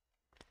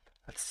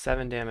 That's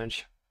 7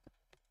 damage.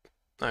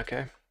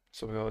 Okay,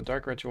 so we go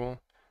Dark Ritual,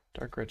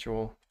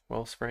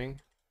 Wellspring,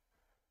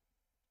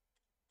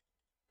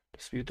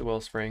 Dispute the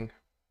Wellspring,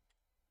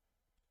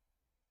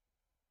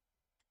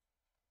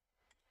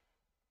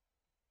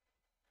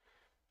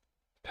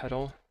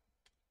 Petal,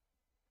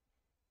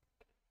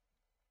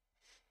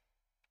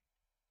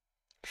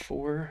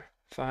 4,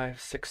 5,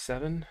 6,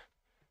 7.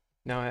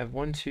 Now I have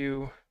 1,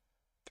 2,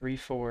 3,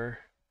 4,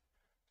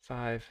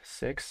 5,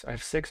 6. I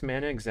have 6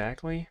 mana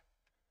exactly.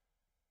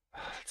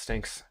 It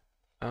stinks.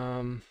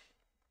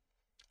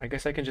 I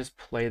guess I can just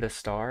play the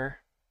star.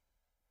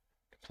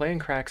 Play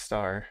and crack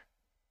star.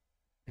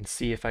 And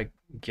see if I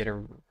get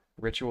a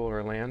ritual or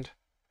a land.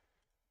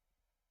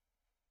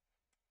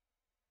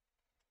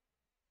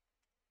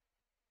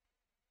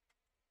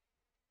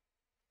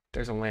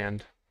 There's a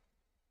land.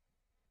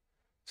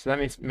 So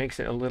that makes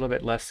it a little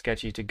bit less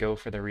sketchy to go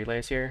for the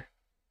relays here.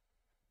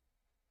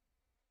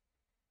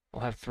 I'll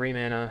have 3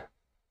 mana,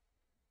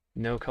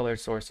 no colored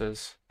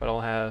sources, but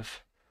I'll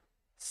have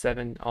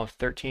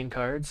 13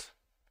 cards.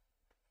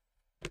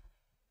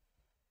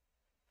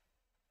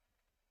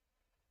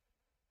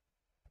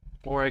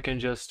 Or I can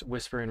just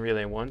whisper and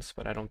relay once,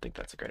 but I don't think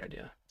that's a great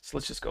idea. So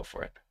let's just go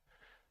for it.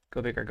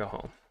 Go big or go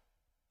home.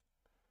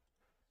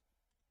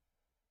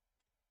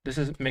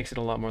 This makes it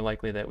a lot more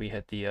likely that we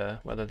hit the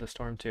Weather the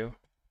Storm too.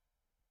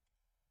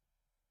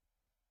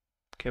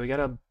 Okay, we got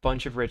a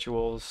bunch of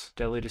rituals,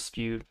 Deadly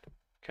Dispute.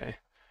 Okay,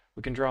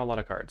 we can draw a lot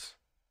of cards.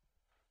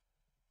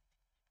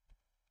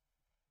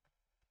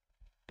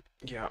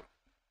 Yeah,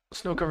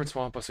 Snow-Covered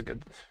Swamp was a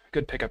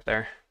good pickup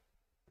there.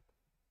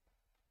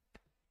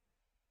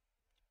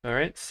 All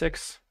right,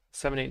 6,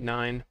 7, 8,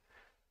 9,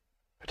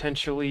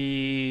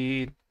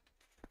 potentially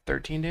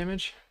 13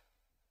 damage.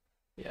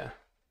 Yeah.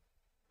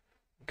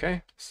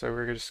 Okay, so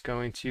we're just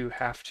going to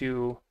have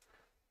to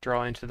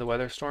draw into the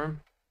weather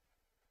storm.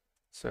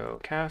 So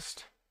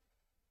cast.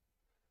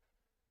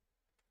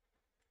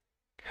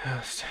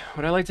 Cast.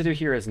 What I like to do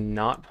here is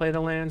not play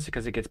the lands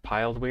because it gets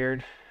piled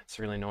weird. It's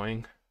really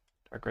annoying.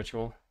 Dark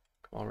Ritual,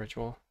 Cabal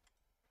Ritual,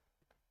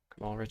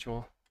 Cabal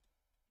Ritual,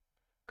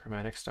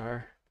 Chromatic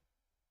Star,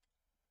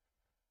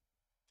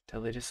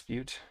 Deadly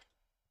Dispute,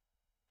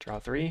 draw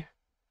 3,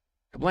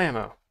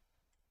 Kablamo!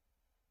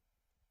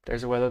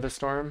 There's a Weather the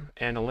Storm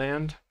and a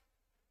land.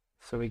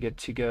 So we get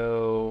to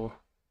go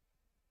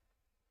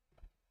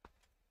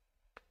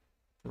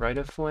Rite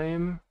of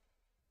Flame.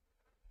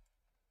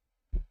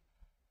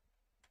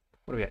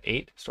 What do we got?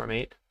 8? Storm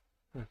 8?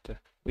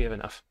 We have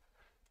enough.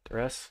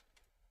 Duress.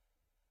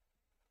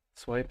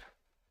 Swipe.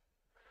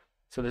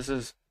 So this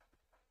is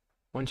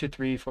 1, 2,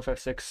 3, 4, 5,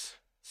 6,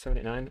 7,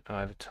 8, 9. Oh, I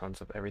have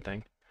tons of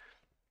everything.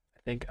 I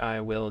think I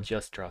will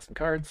just draw some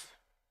cards.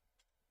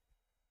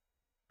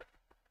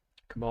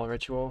 Cabal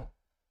Ritual.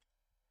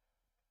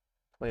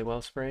 Play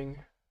Wellspring.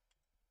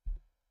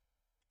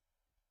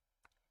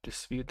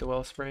 Dispute the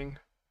Wellspring.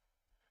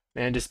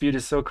 Man, Dispute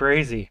is so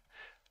crazy.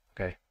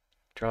 Okay.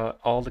 Draw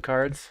all the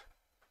cards.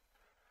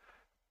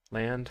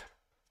 Land.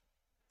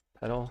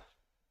 Petal.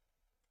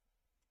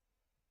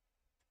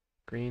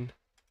 Green.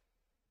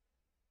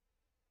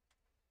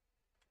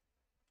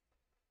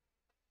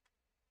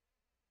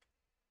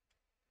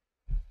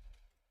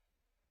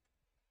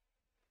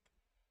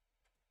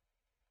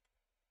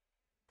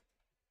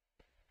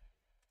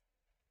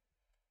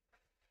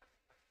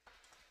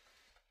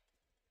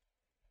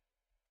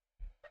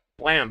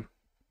 Blam!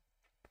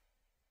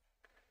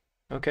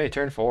 Okay,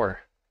 turn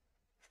 4.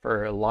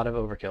 For a lot of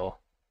overkill.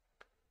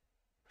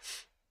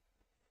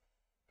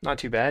 Not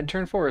too bad.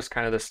 Turn 4 is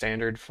kind of the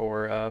standard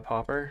for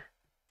Pauper.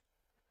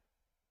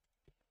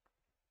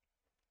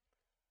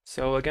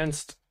 So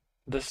against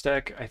this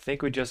deck, I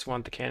think we just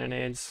want the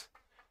Cannonades.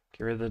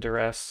 Get rid of the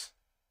Duress.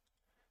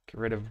 Get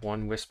rid of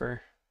 1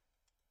 Whisper.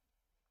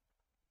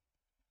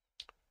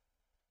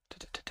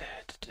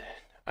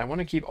 I want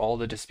to keep all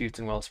the Disputes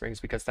and Wellsprings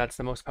because that's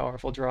the most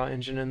powerful draw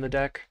engine in the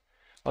deck,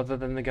 other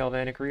than the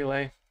Galvanic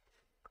Relay.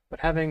 But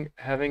having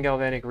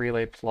Galvanic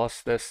Relay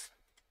plus this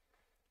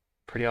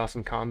pretty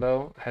awesome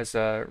combo has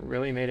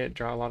really made it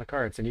draw a lot of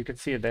cards, and you can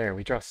see it there.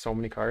 We draw so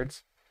many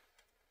cards.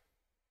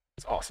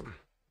 It's awesome.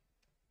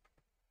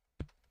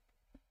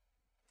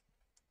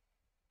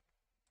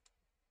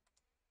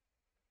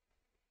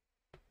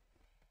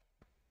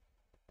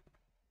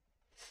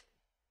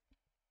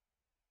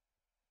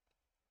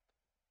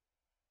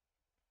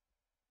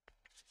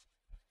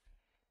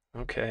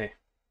 Okay.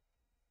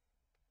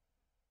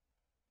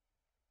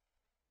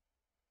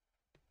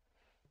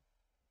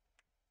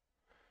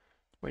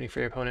 Waiting for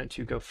your opponent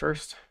to go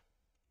first.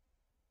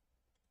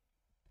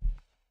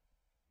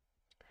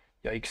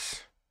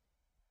 Yikes.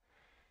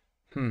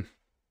 I'm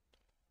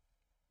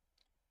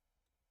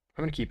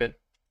gonna keep it.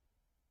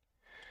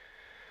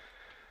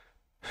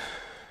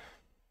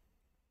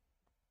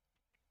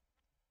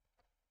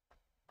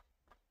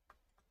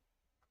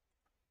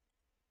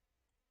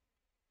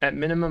 At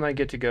minimum, I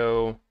get to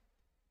go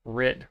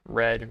Red,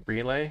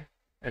 Relay,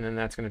 and then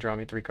that's gonna draw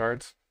me 3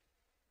 cards.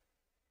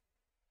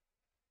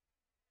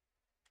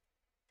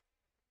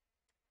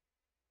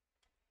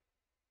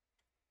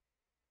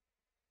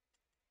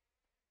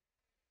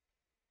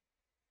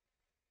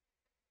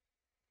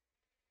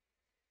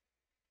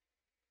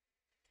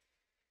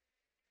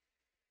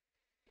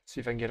 See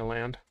if I can get a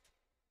land.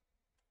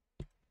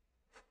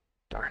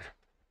 Darn.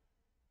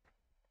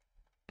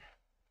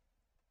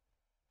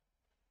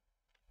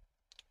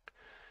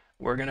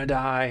 We're gonna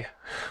die.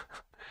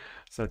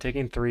 So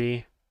taking 3,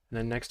 and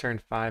then next turn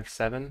 5,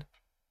 7.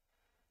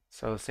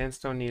 So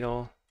Sandstone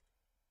Needle.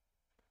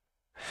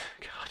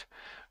 God.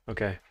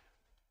 Okay.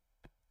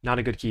 Not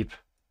a good keep.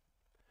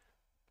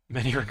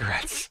 Many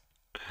regrets.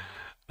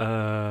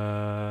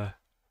 Uh.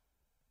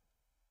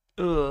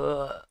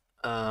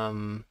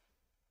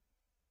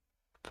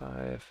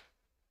 5.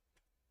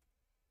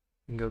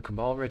 And go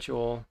Cabal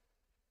Ritual.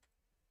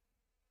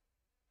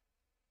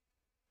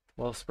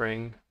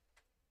 Wellspring.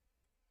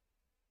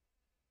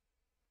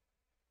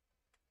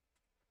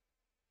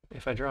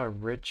 If I draw a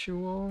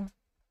Ritual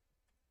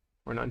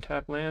or an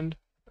untapped land,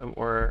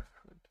 or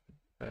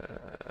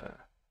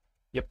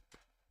yep,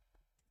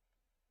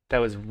 that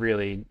was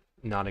really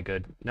not a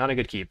good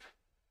keep.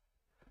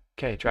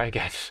 Okay, try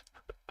again.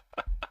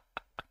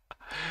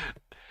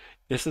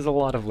 This is a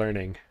lot of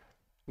learning.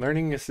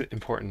 Learning is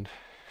important.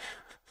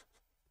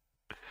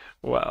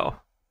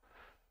 Wow.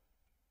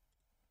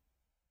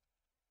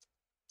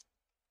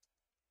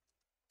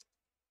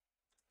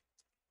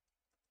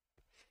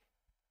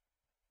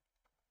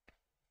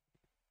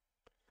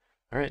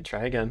 All right,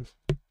 try again.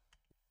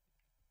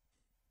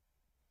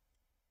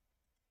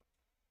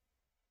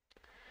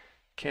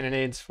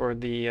 Cannonades for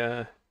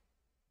the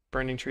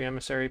Burning Tree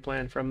Emissary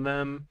plan from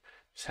them.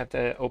 Just have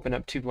to open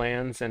up 2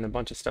 lands and a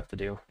bunch of stuff to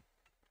do.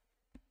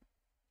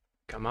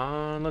 Come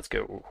on, let's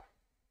go.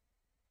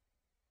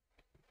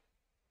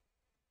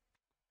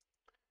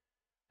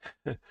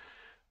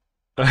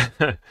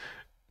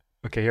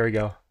 Okay, here we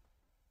go.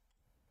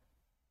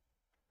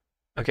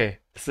 Okay,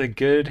 this is a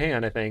good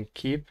hand, I think.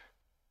 Keep.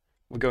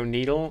 We'll go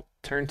Needle,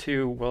 turn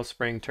 2,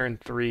 Wellspring, turn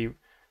 3,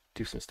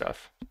 do some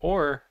stuff.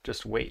 Or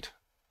just wait.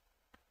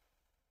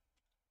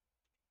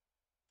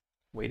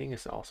 Waiting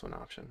is also an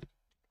option.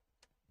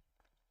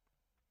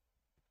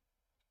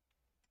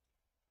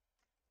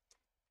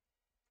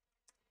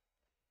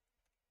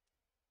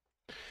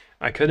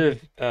 I could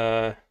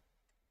have,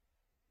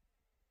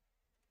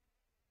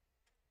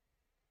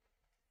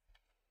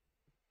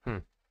 hmm.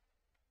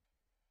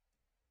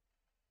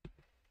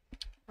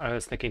 I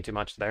was thinking too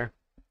much there.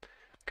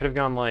 Could have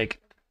gone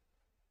like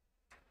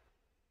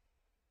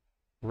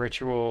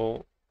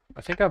Ritual.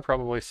 I think I'll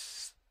probably,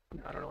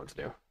 I don't know what to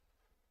do.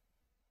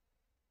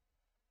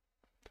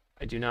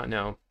 I do not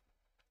know.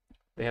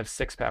 They have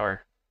 6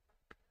 power.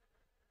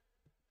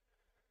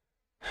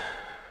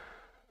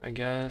 I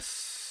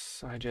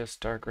guess I just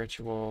Dark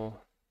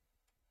Ritual,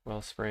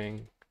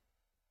 Wellspring,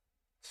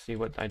 see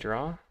what I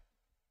draw.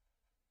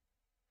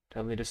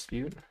 Deadly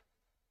Dispute,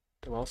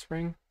 the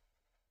Wellspring,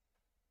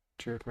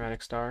 True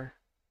Chromatic Star.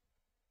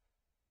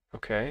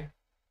 Okay,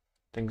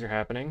 things are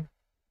happening.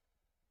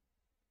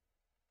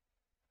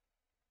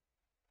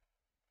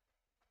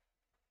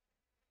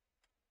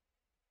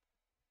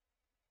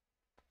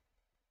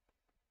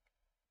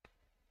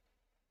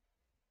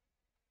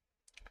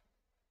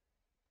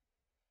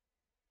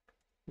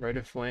 Rite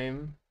of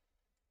Flame,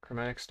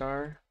 Chromatic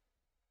Star,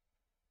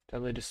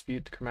 Deadly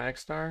Dispute, the Chromatic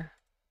Star.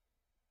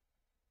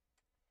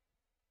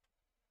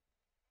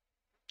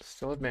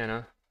 Still have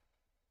mana.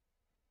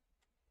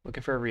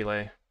 Looking for a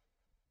relay.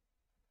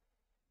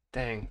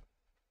 Dang.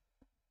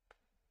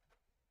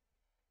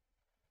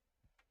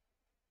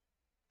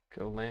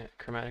 Go land,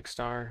 Chromatic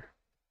Star.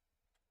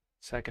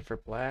 Second for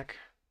black.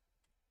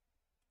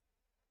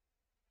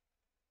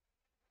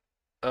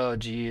 Oh,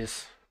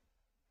 geez.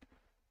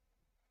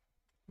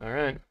 All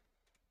right.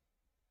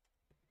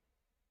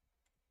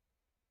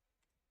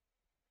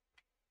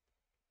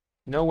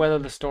 No Weather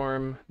the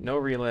Storm, no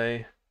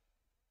relay.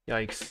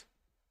 Yikes.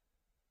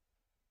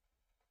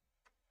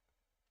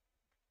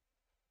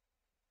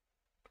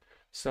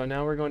 So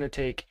now we're going to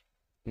take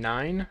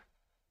 9,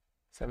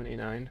 7, 8,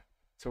 9.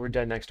 So we're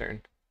dead next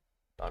turn.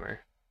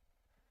 Bummer.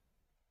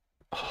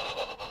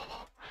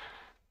 Oh.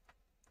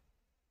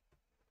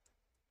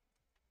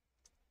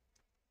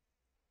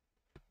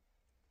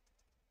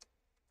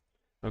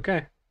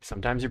 Okay,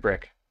 sometimes you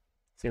brick.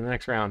 See you in the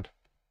next round.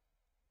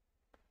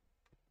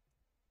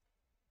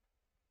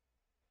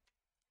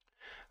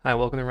 Hi,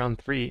 welcome to round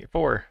 3,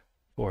 4.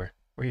 We're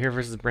here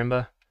versus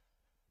Brimba.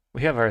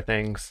 We have our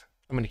things.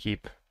 I'm gonna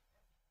keep.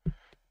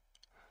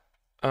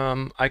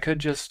 I could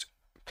just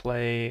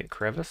play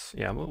Crevice.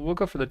 Yeah, we'll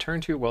go for the turn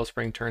 2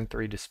 Wellspring, turn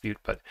 3 Dispute,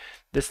 but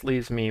this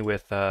leaves me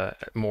with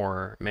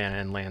more mana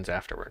and lands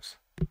afterwards.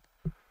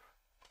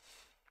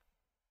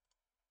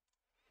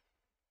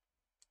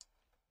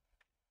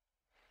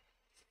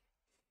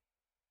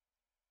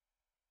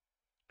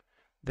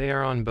 They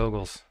are on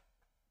Bogles.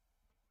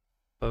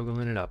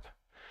 Bogling it up.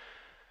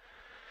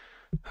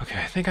 Okay,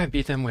 I think I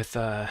beat them with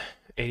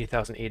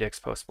 80,000 edicts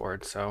post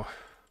board, so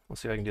we'll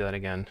see if I can do that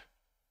again.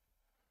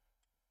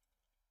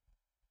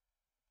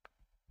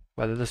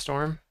 Weather the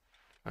Storm.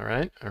 All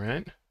right, all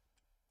right.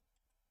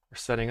 We're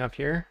setting up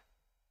here.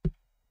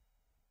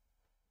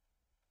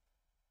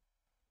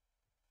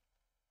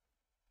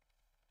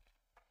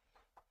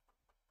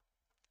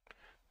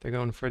 They're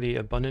going for the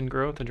Abundant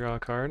Growth to draw a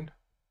card.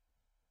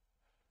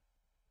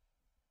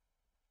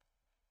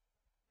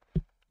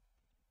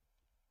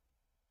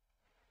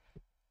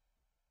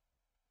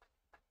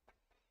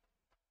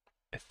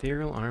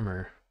 Ethereal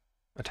Armor.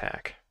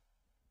 Attack.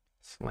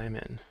 Slam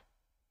in.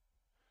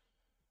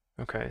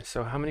 Okay,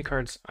 so how many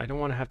cards? I don't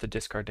want to have to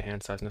discard to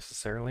hand size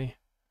necessarily.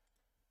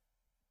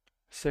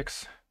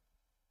 6.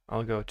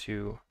 I'll go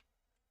to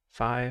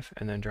 5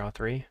 and then draw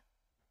 3.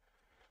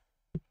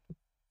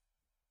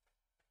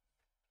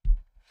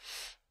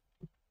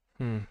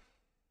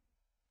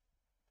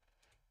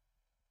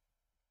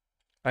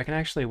 I can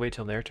actually wait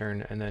till their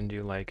turn and then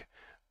do like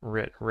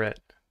writ,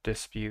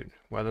 dispute,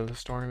 weather the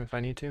storm if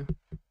I need to.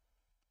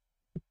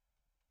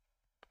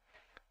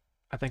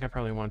 I think I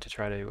probably want to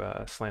try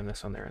to slam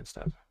this on their end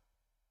step.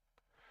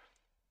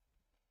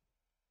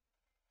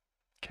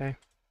 Okay.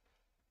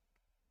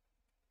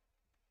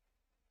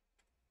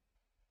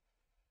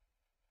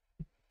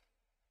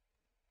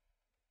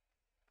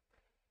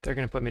 They're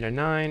going to put me to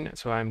 9,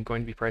 so I'm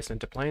going to be priced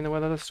into playing the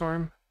Weather the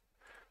Storm.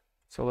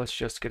 So let's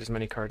just get as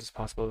many cards as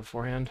possible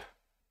beforehand.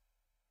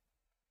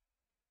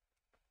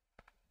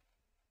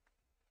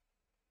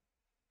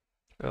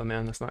 Oh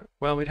man, that's not...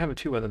 Well, we'd have a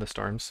 2 Weather the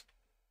Storms.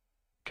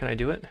 Can I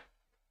do it?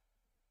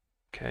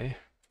 Okay.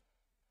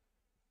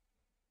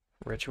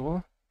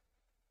 Ritual.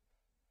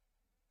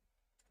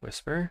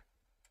 Whisper.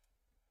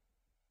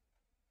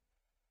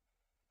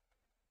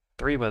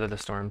 3 Weather the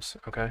Storms.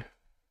 Okay.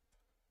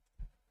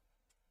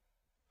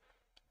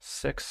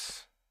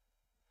 6.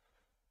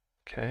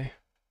 Okay.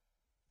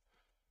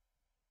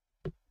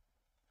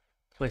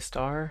 Play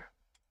star.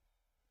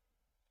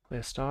 Play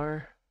a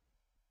star.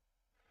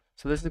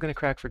 So this is going to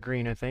crack for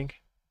green, I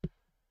think.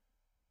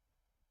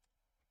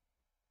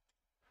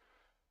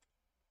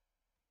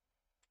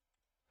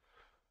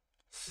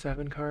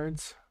 7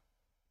 cards.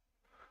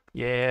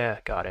 Yeah,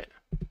 got it.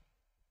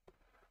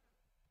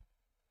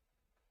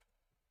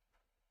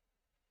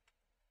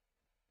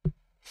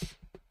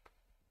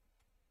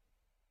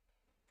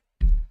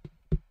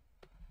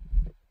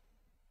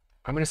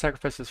 I'm going to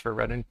sacrifice this for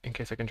red in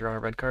case I can draw a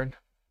red card.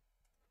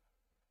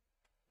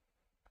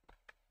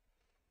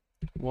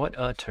 What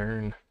a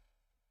turn.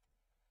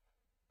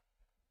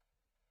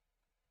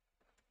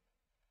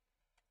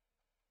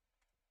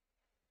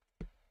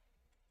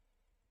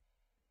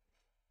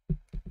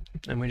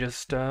 And we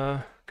just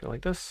go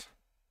like this.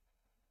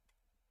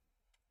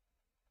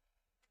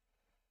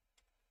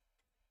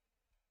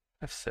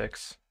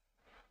 F6.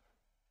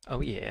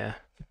 Oh yeah.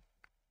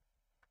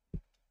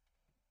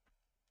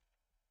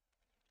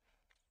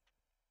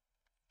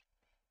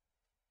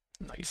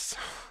 Nice.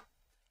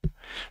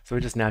 So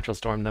we just natural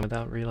storm them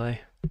without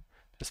relay.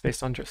 Just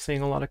based on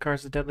seeing a lot of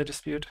cards with Deadly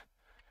Dispute.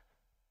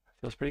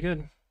 Feels pretty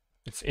good.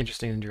 It's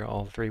interesting to draw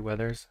all 3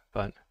 weathers,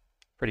 but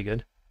pretty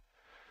good.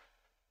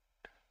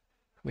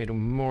 We had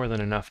more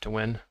than enough to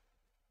win.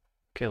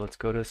 Okay, let's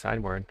go to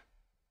sideboard.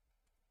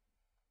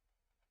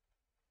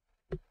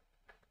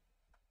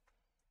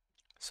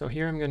 So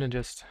here I'm going to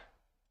just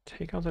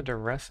take out the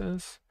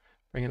duresses,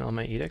 bring in all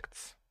my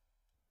edicts.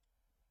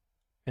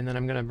 And then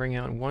I'm going to bring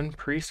out 1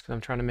 priest because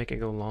I'm trying to make it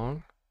go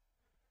long.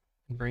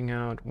 And bring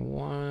out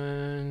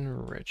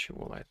 1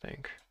 ritual, I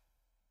think.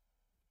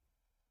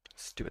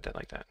 Let's do it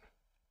like that.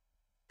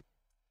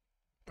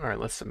 All right,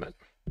 let's submit.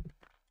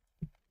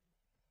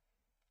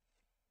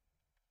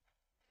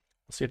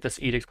 We'll see if this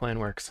edict plan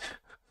works.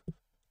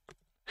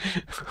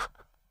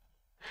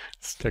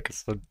 This deck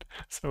is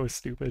so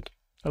stupid.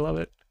 I love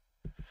it.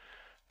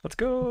 Let's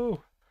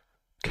go.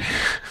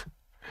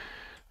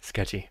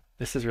 Sketchy.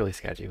 This is really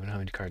sketchy when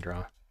having to card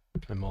draw.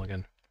 A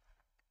mulligan.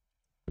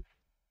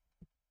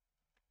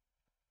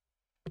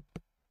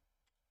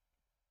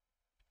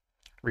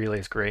 Relay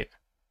is great.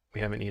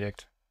 We have an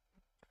edict.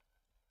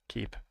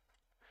 Keep.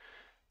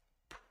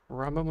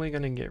 Probably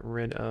gonna get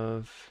rid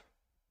of.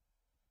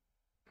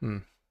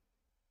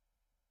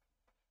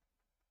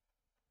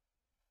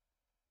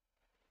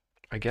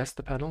 I guess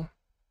the pedal.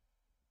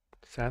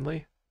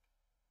 Sadly.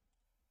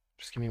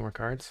 Just give me more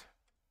cards.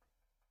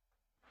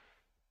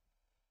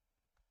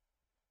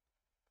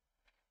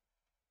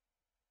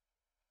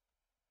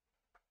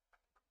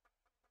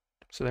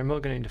 So they're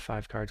mulliganing to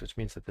 5 cards, which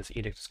means that this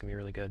edict is gonna be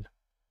really good.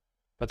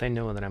 But they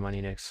know that I'm on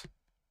edicts.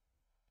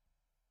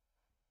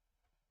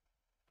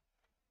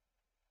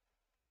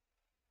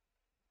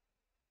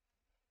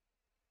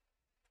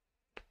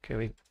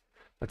 Okay,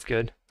 that's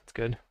good. That's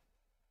good.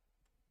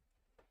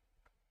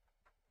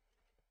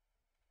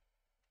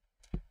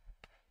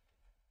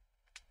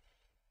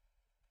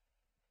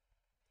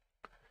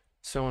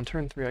 So on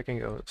turn 3, I can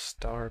go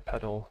star,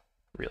 pedal,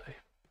 relay.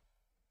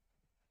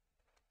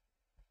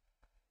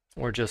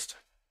 Or just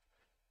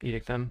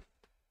edict them.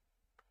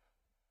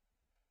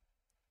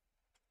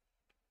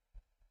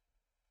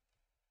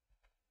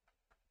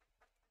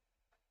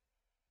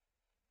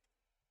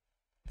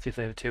 See if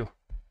they have 2.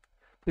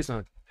 Please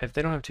don't. If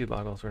they don't have 2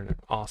 Bogles, we're in an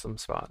awesome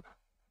spot.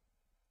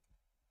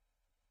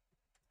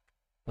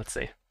 Let's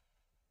see.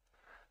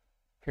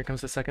 Here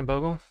comes the second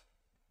Bogle.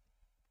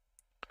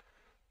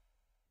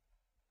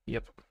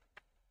 Yep.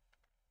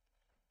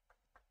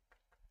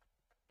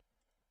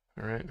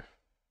 All right.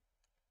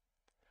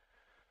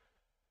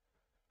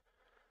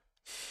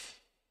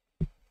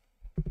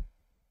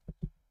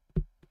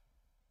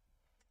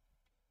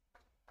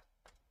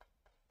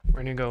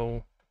 We're gonna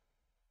go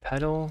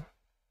pedal.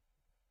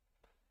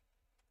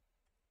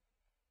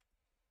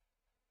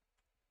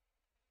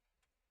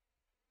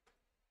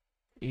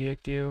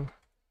 Edict you.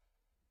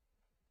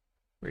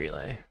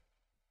 Relay.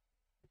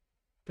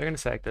 They're gonna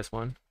sack this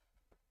one.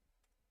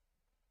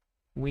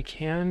 We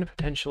can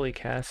potentially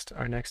cast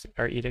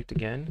our edict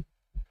again,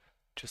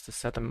 just to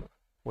set them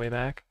way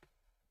back.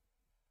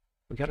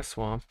 We got a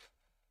swamp.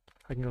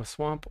 I can go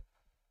swamp,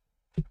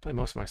 play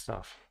most of my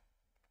stuff.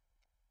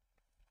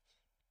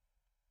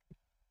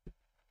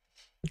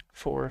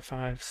 4,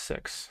 5,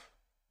 6.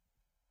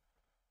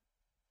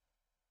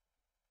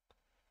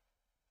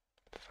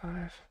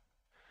 5.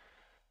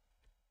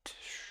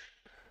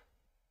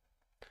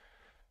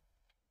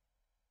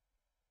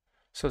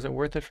 So is it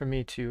worth it for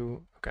me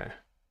to... Okay.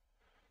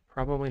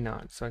 Probably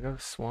not. So I go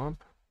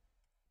swamp.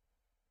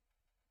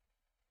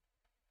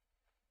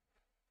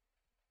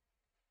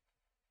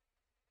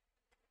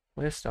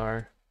 Play a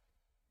star.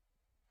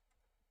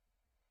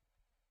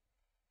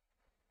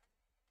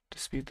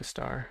 Dispute the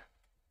star.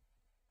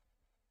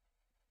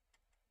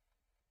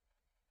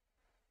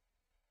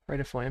 Write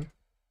a flame.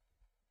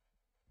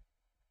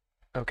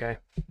 Okay.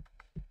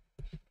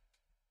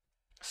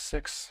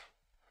 6.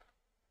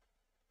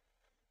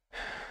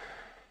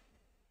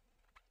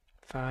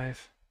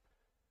 5.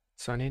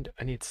 So I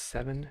need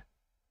 7,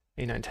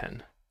 8, 9,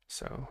 10.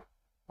 So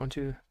 1,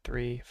 2,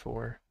 3,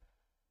 4.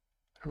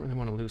 I don't really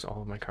want to lose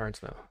all of my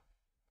cards though.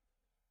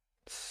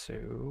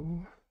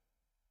 So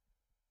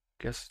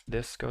guess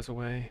this goes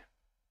away.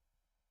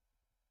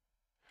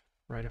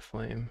 Write a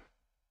flame.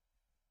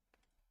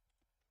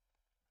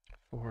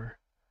 4,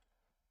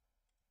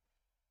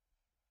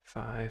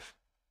 5.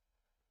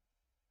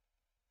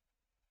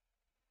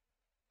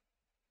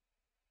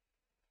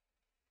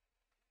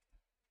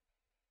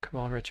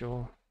 Cabal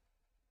Ritual.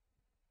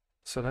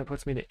 So that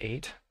puts me to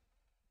 8.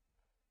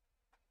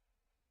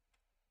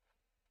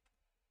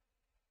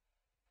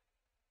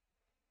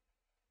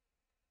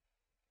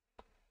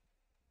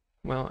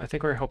 Well, I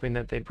think we're hoping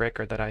that they break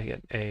or that I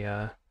get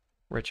a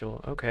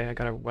ritual. Okay, I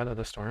gotta weather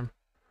the storm.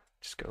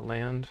 Just go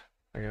land.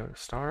 I go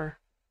star.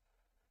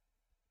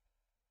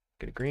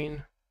 Get a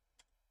green.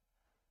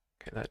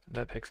 Okay,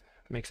 that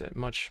makes it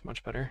much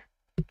better.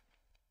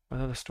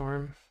 Weather the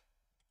storm.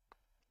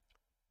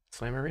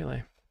 Slam a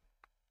relay.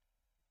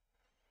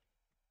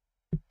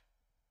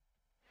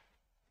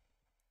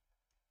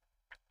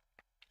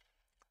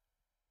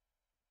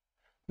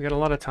 We got a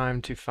lot of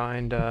time to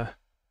find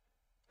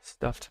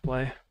stuff to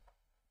play.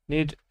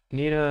 Need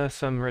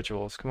some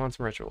rituals. Come on,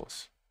 some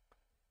rituals.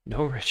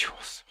 No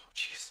rituals. Oh,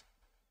 jeez.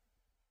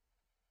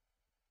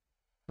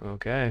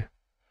 Okay.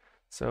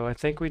 So I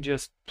think we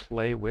just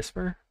play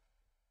Whisper.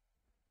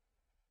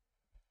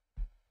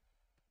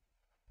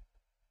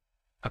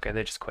 Okay,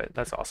 they just quit.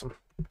 That's awesome.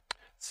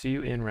 See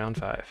you in round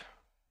 5.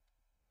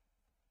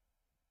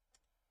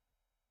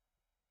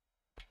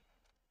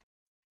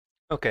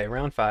 Okay,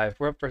 round 5.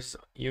 We're up versus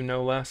You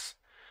Know Less,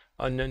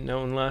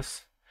 Unknown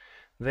Less.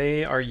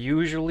 They are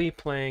usually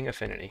playing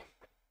Affinity.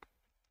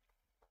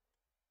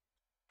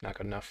 Not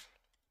good enough.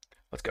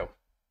 Let's go.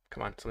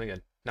 Come on, something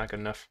good. Not good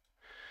enough.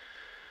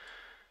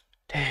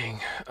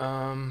 Dang.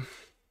 I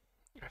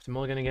have to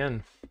mulligan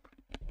again.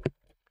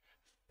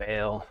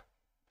 Fail.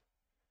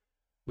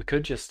 We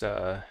could just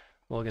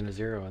mulligan to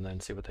 0 and then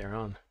see what they're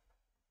on.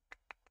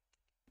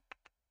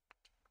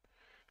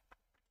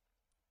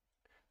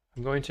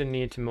 I'm going to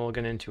need to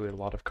mulligan into a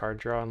lot of card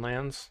draw and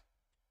lands.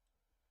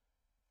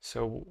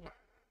 So,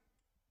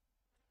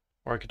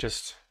 or I could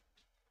just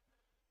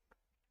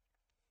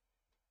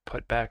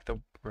put back the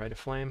Rite of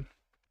Flame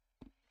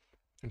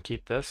and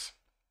keep this,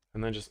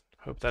 and then just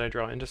hope that I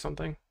draw into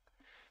something.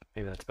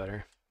 Maybe that's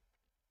better.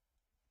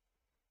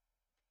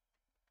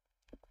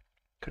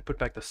 Could put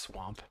back the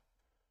Swamp.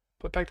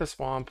 Put back the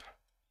Swamp,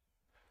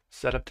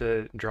 set up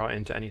to draw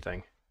into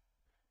anything.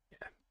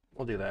 Yeah,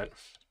 we'll do that.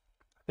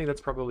 I think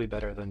that's probably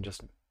better than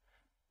just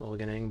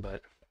mulliganing,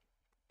 but...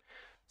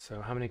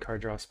 So how many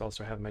card draw spells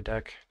do I have in my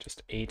deck?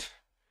 Just 8.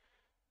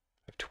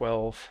 I have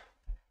 12.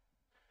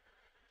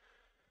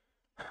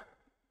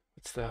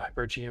 What's the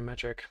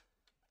hypergeometric?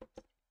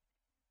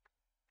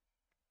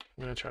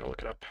 I'm going to try to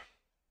look it up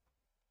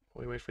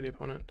while we wait for the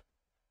opponent.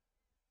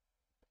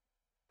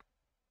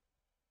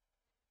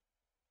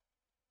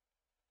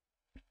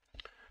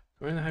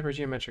 Going to the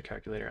hypergeometric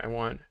calculator, I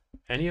want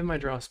any of my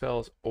draw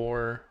spells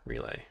or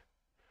relay.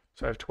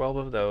 So I have 12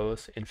 of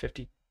those in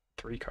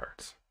 53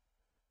 cards.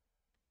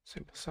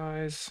 Sample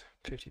size,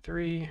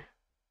 53.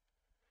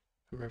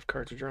 Number of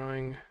cards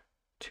drawing,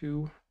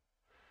 2.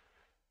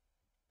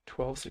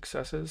 12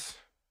 successes.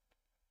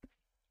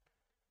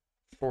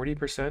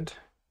 40%.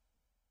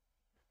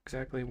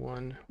 Exactly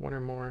 1 or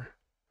more,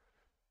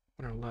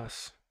 1 or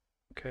less.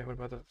 Okay, what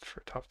about the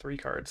top 3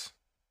 cards?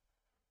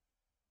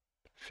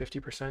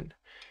 50%.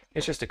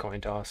 It's just a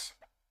coin toss.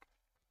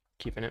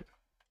 Keeping it.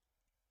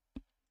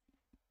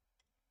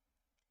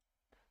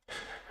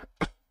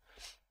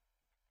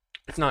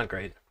 It's not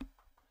great,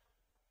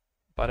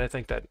 but I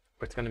think that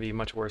it's going to be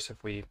much worse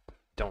if we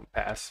don't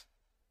pass,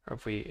 or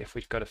if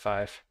we go to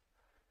 5.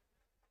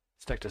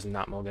 This deck does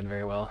not mulligan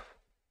very well.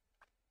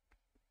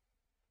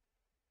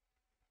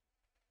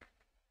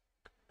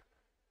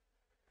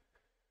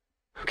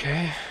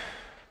 Okay.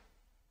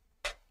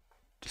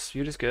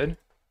 Dispute is good.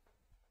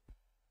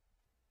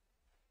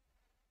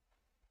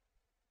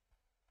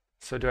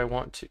 So do I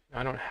want to?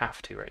 I don't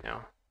have to right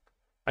now.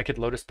 I could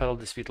Lotus Petal,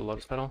 dispute the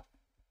Lotus Petal.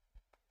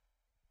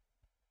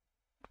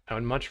 I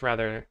would much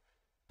rather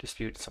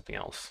dispute something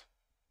else,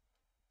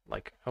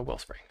 like a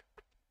Wellspring.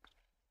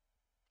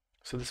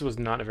 So this was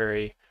not a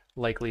very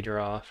likely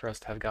draw for us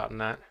to have gotten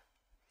that.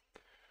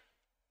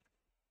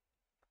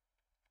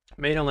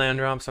 Made a land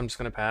drop, so I'm just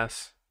going to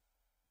pass.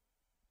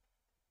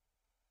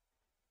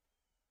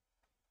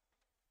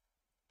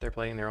 They're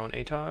playing their own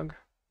ATOG.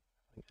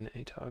 An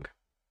ATOG.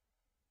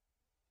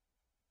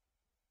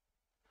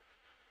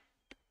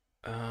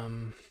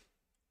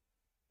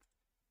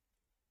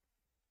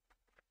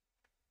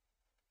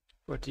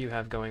 What do you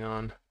have going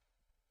on?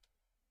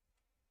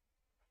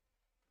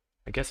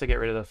 I guess I get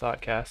rid of the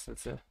Thoughtcast.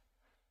 That's the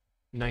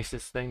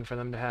nicest thing for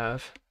them to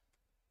have.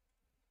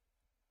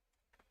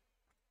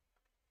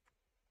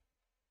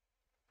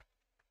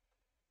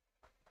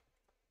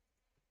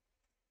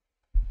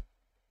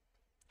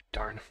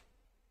 Darn.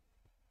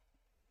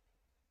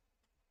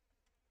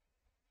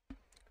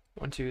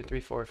 1, 2, 3,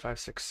 4, 5,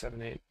 6,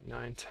 7, 8,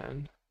 9,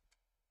 10.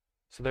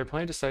 So they're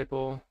playing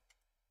Disciple,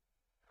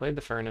 played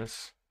the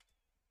Furnace.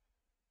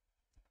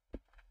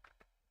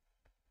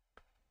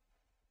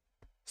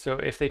 So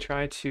if they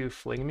try to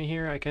fling me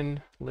here, I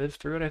can live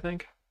through it, I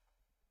think.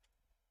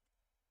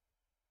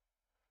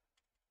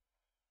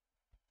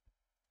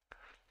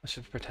 Let's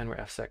just pretend we're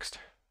F6'd.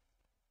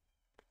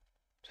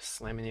 Just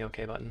slamming the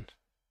OK button. 1,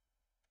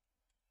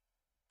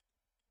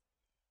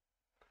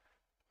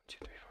 2,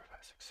 3, 4,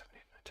 5, 6, 7, 8,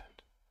 9, 10.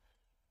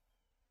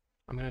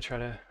 I'm gonna try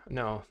to.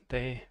 No,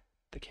 they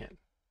can't.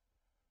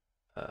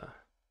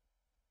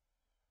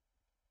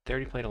 They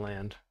already played a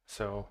land,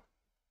 so.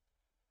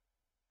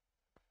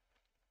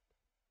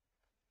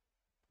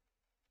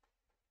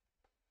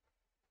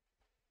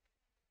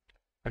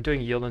 I'm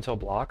doing yield until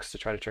blocks to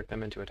try to trick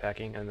them into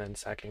attacking and then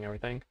sacking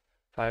everything.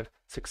 5,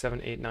 6,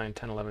 7, 8, 9,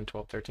 10, 11,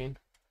 12, 13.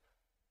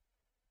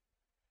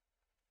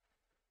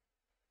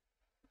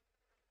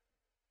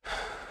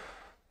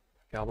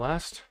 Gal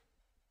Blast.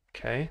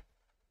 Okay.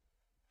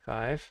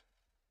 5.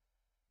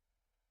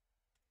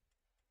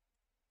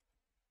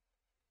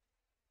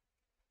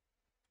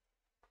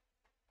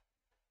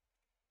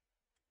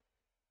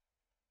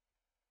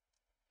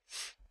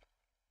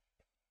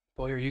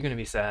 Boy, are you gonna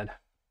be sad.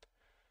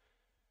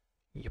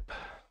 Yep.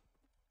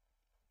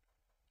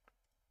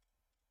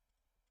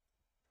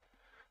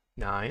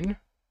 9.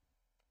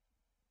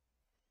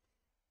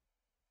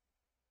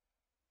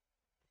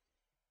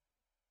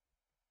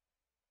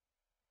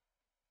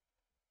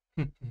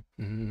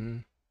 Mm-hmm.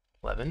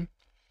 11.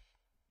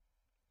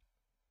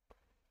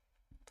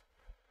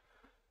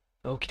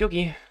 Okie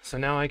dokie. So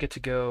now I get to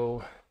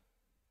go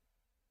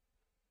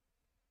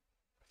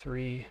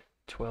 3,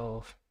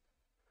 12.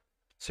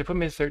 So you put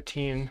me at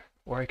 13,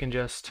 or I can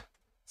just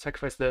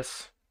sacrifice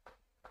this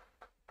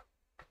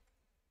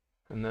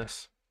and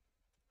this.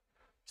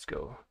 Let's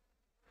go.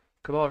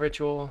 Cabal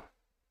Ritual.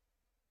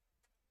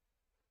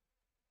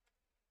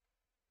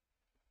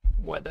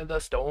 Weather the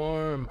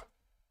storm.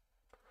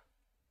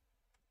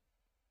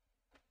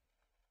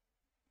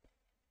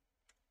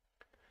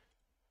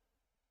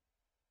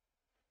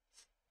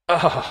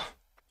 Oh,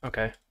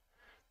 okay.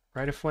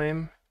 Rite of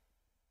Flame.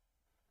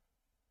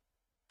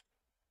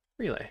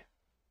 Relay.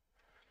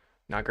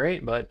 Not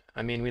great, but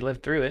I mean, we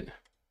lived through it.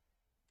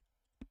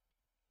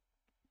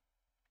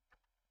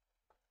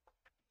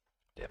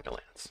 They have no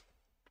lands.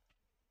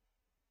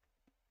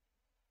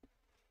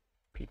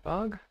 Peat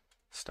Bog,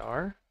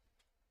 Star,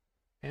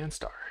 and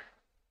Star.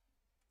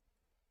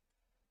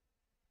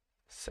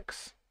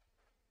 6.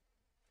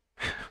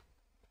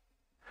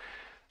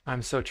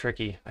 I'm so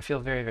tricky. I feel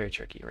very, very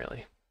tricky,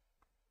 really.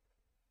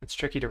 It's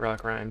tricky to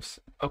rock rhymes.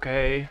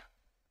 Okay.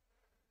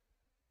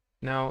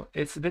 Now,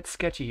 it's a bit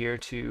sketchy here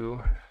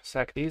to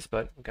sack these,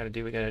 but we gotta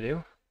do what we gotta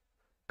do.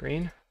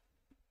 Green.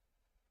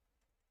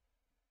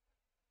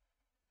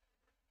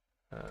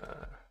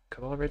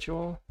 Cabal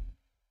Ritual.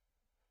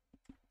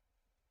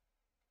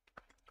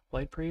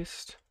 Light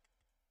Priest.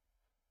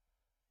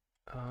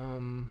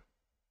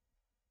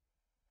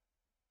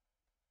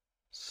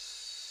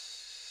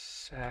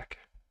 Sack.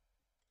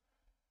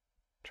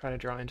 Try to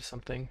draw into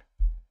something.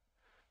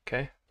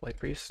 Okay, Light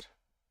Priest.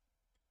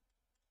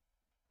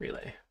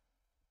 Relay.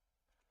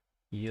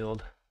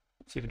 Yield.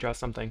 See if it draws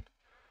something.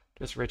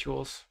 Just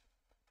rituals.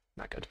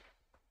 Not good.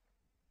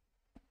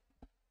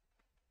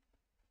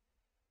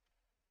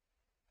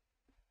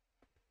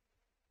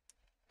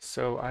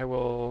 So I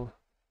will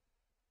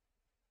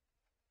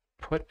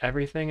put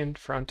everything in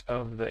front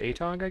of the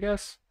ATOG, I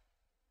guess.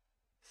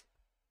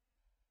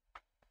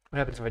 What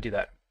happens if I do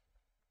that?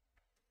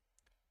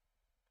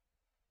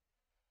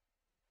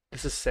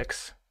 This is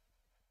 6.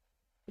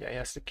 Yeah, he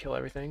has to kill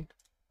everything.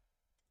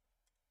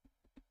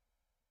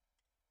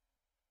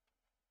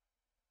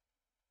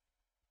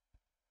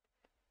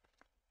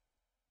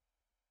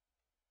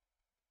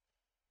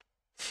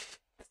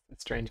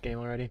 Strange game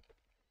already.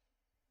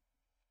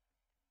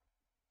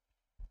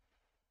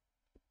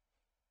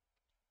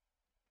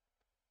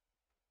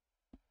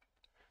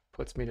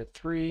 Puts me to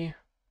 3.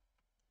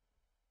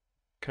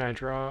 Can I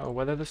draw a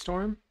Weather the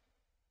Storm?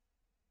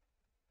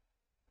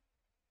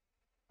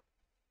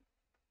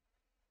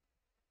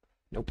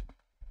 Nope.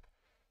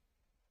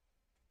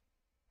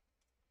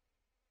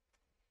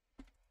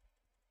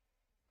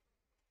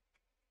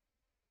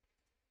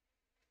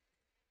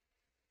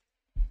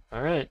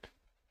 All right.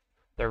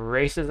 The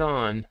race is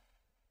on.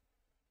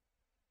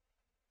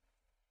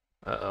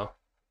 Uh-oh.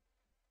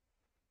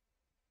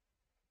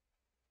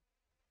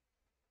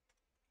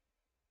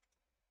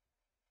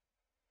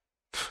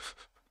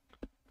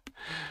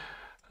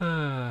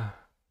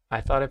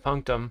 I thought I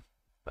punked him,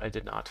 but I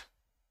did not.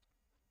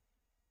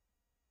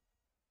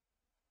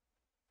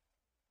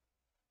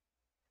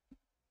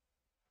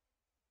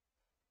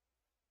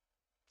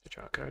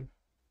 Draw a card.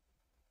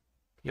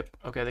 Yep,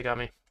 okay, they got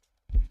me.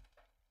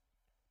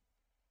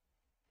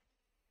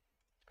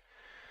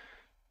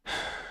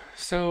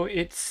 So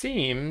it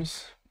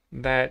seems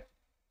that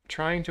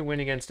trying to win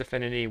against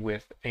Affinity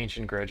with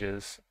Ancient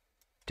Grudges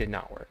did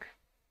not work.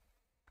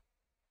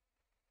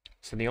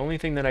 So the only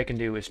thing that I can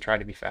do is try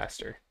to be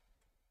faster.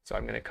 So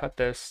I'm going to cut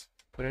this,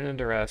 put it in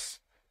duress,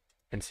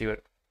 and see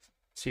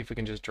if we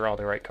can just draw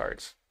the right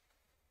cards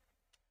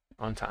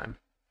on time.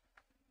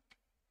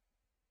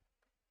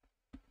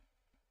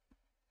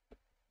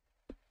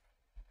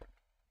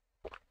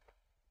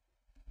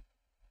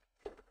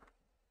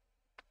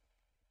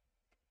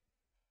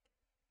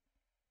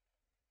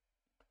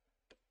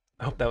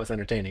 I hope that was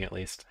entertaining at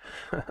least.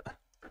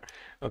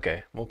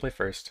 Okay, we'll play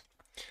first.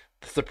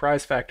 The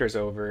surprise factor is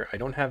over. I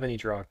don't have any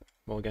draw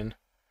mulligan.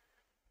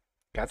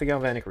 Got the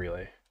Galvanic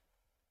Relay.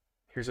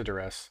 Here's a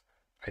Duress.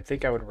 I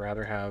think I would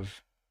rather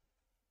have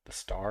the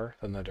Star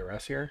than the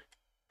Duress here.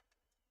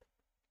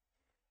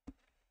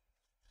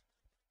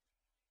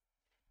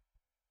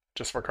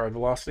 Just for card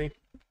velocity.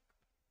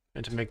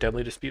 And to make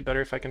Deadly Dispute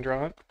better if I can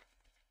draw it.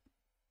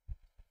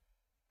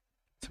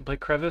 So play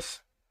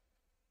Crevice,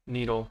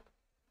 Needle.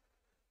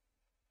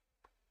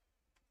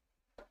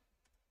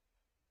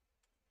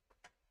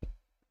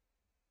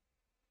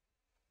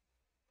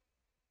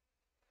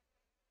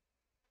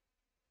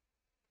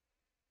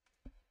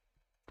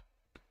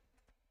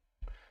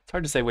 It's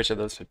hard to say which of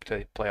those to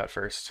play out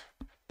first.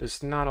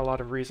 There's not a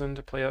lot of reason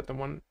to play out the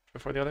one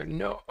before the other.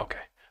 No, okay.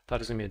 Thought it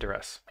was gonna be a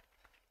Duress.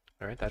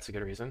 All right, that's a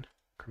good reason.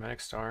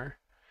 Chromatic Star,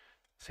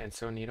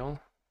 Sandstone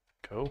Needle,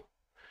 go.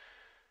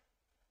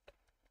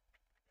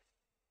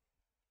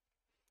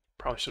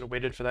 Probably should have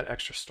waited for that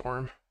extra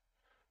storm.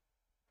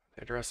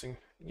 They're addressing.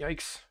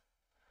 Yikes.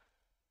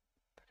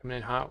 They're coming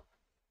in hot.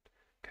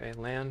 Okay,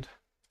 land,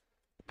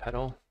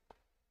 pedal,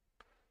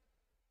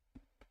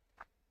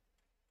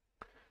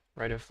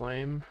 Rite of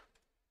Flame,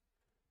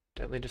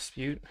 Deadly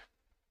Dispute,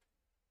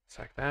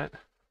 sack that.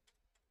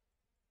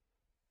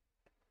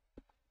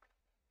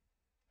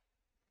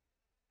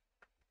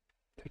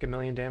 Take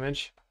 1,000,000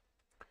 damage.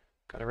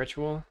 Got a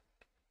ritual.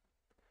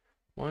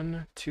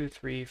 1, 2,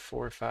 3,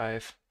 4,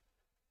 5,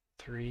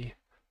 3.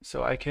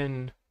 So I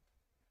can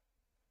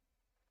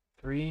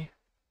 3.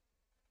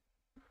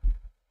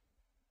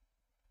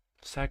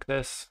 Sack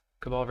this.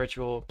 Cabal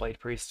Ritual, Blade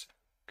Priest,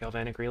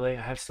 Galvanic Relay.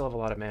 I still have a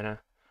lot of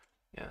mana.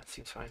 Yeah, that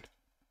seems fine.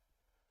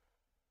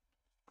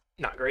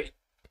 Not great,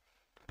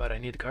 but I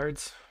need the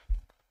cards.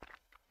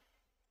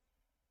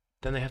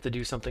 Then they have to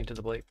do something to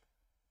the Blade.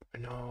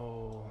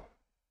 No.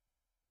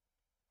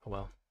 Oh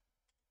well.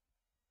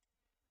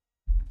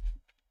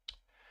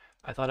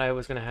 I thought I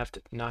was gonna have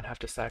to not have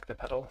to sack the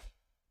pedal.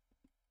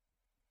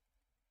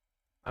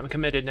 I'm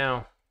committed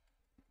now.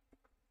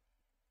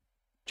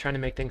 Trying to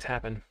make things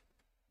happen.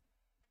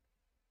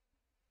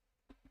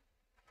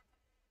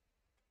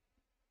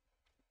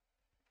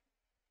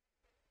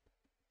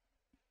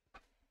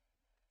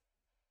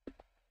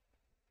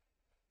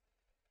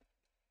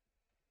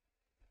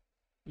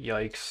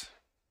 Yikes.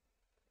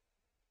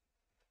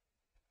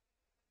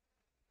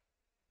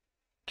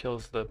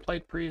 Kills the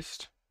Blight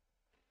Priest.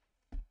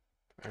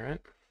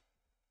 Alright.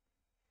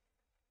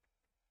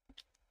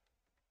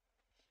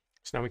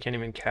 So now we can't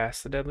even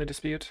cast the Deadly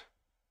Dispute.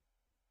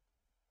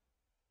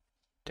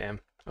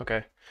 Damn.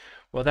 Okay.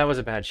 Well, that was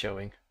a bad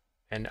showing.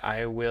 And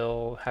I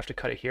will have to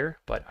cut it here,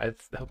 but I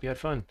hope you had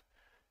fun.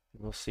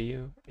 We'll see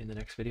you in the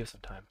next video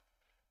sometime.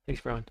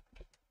 Thanks, everyone.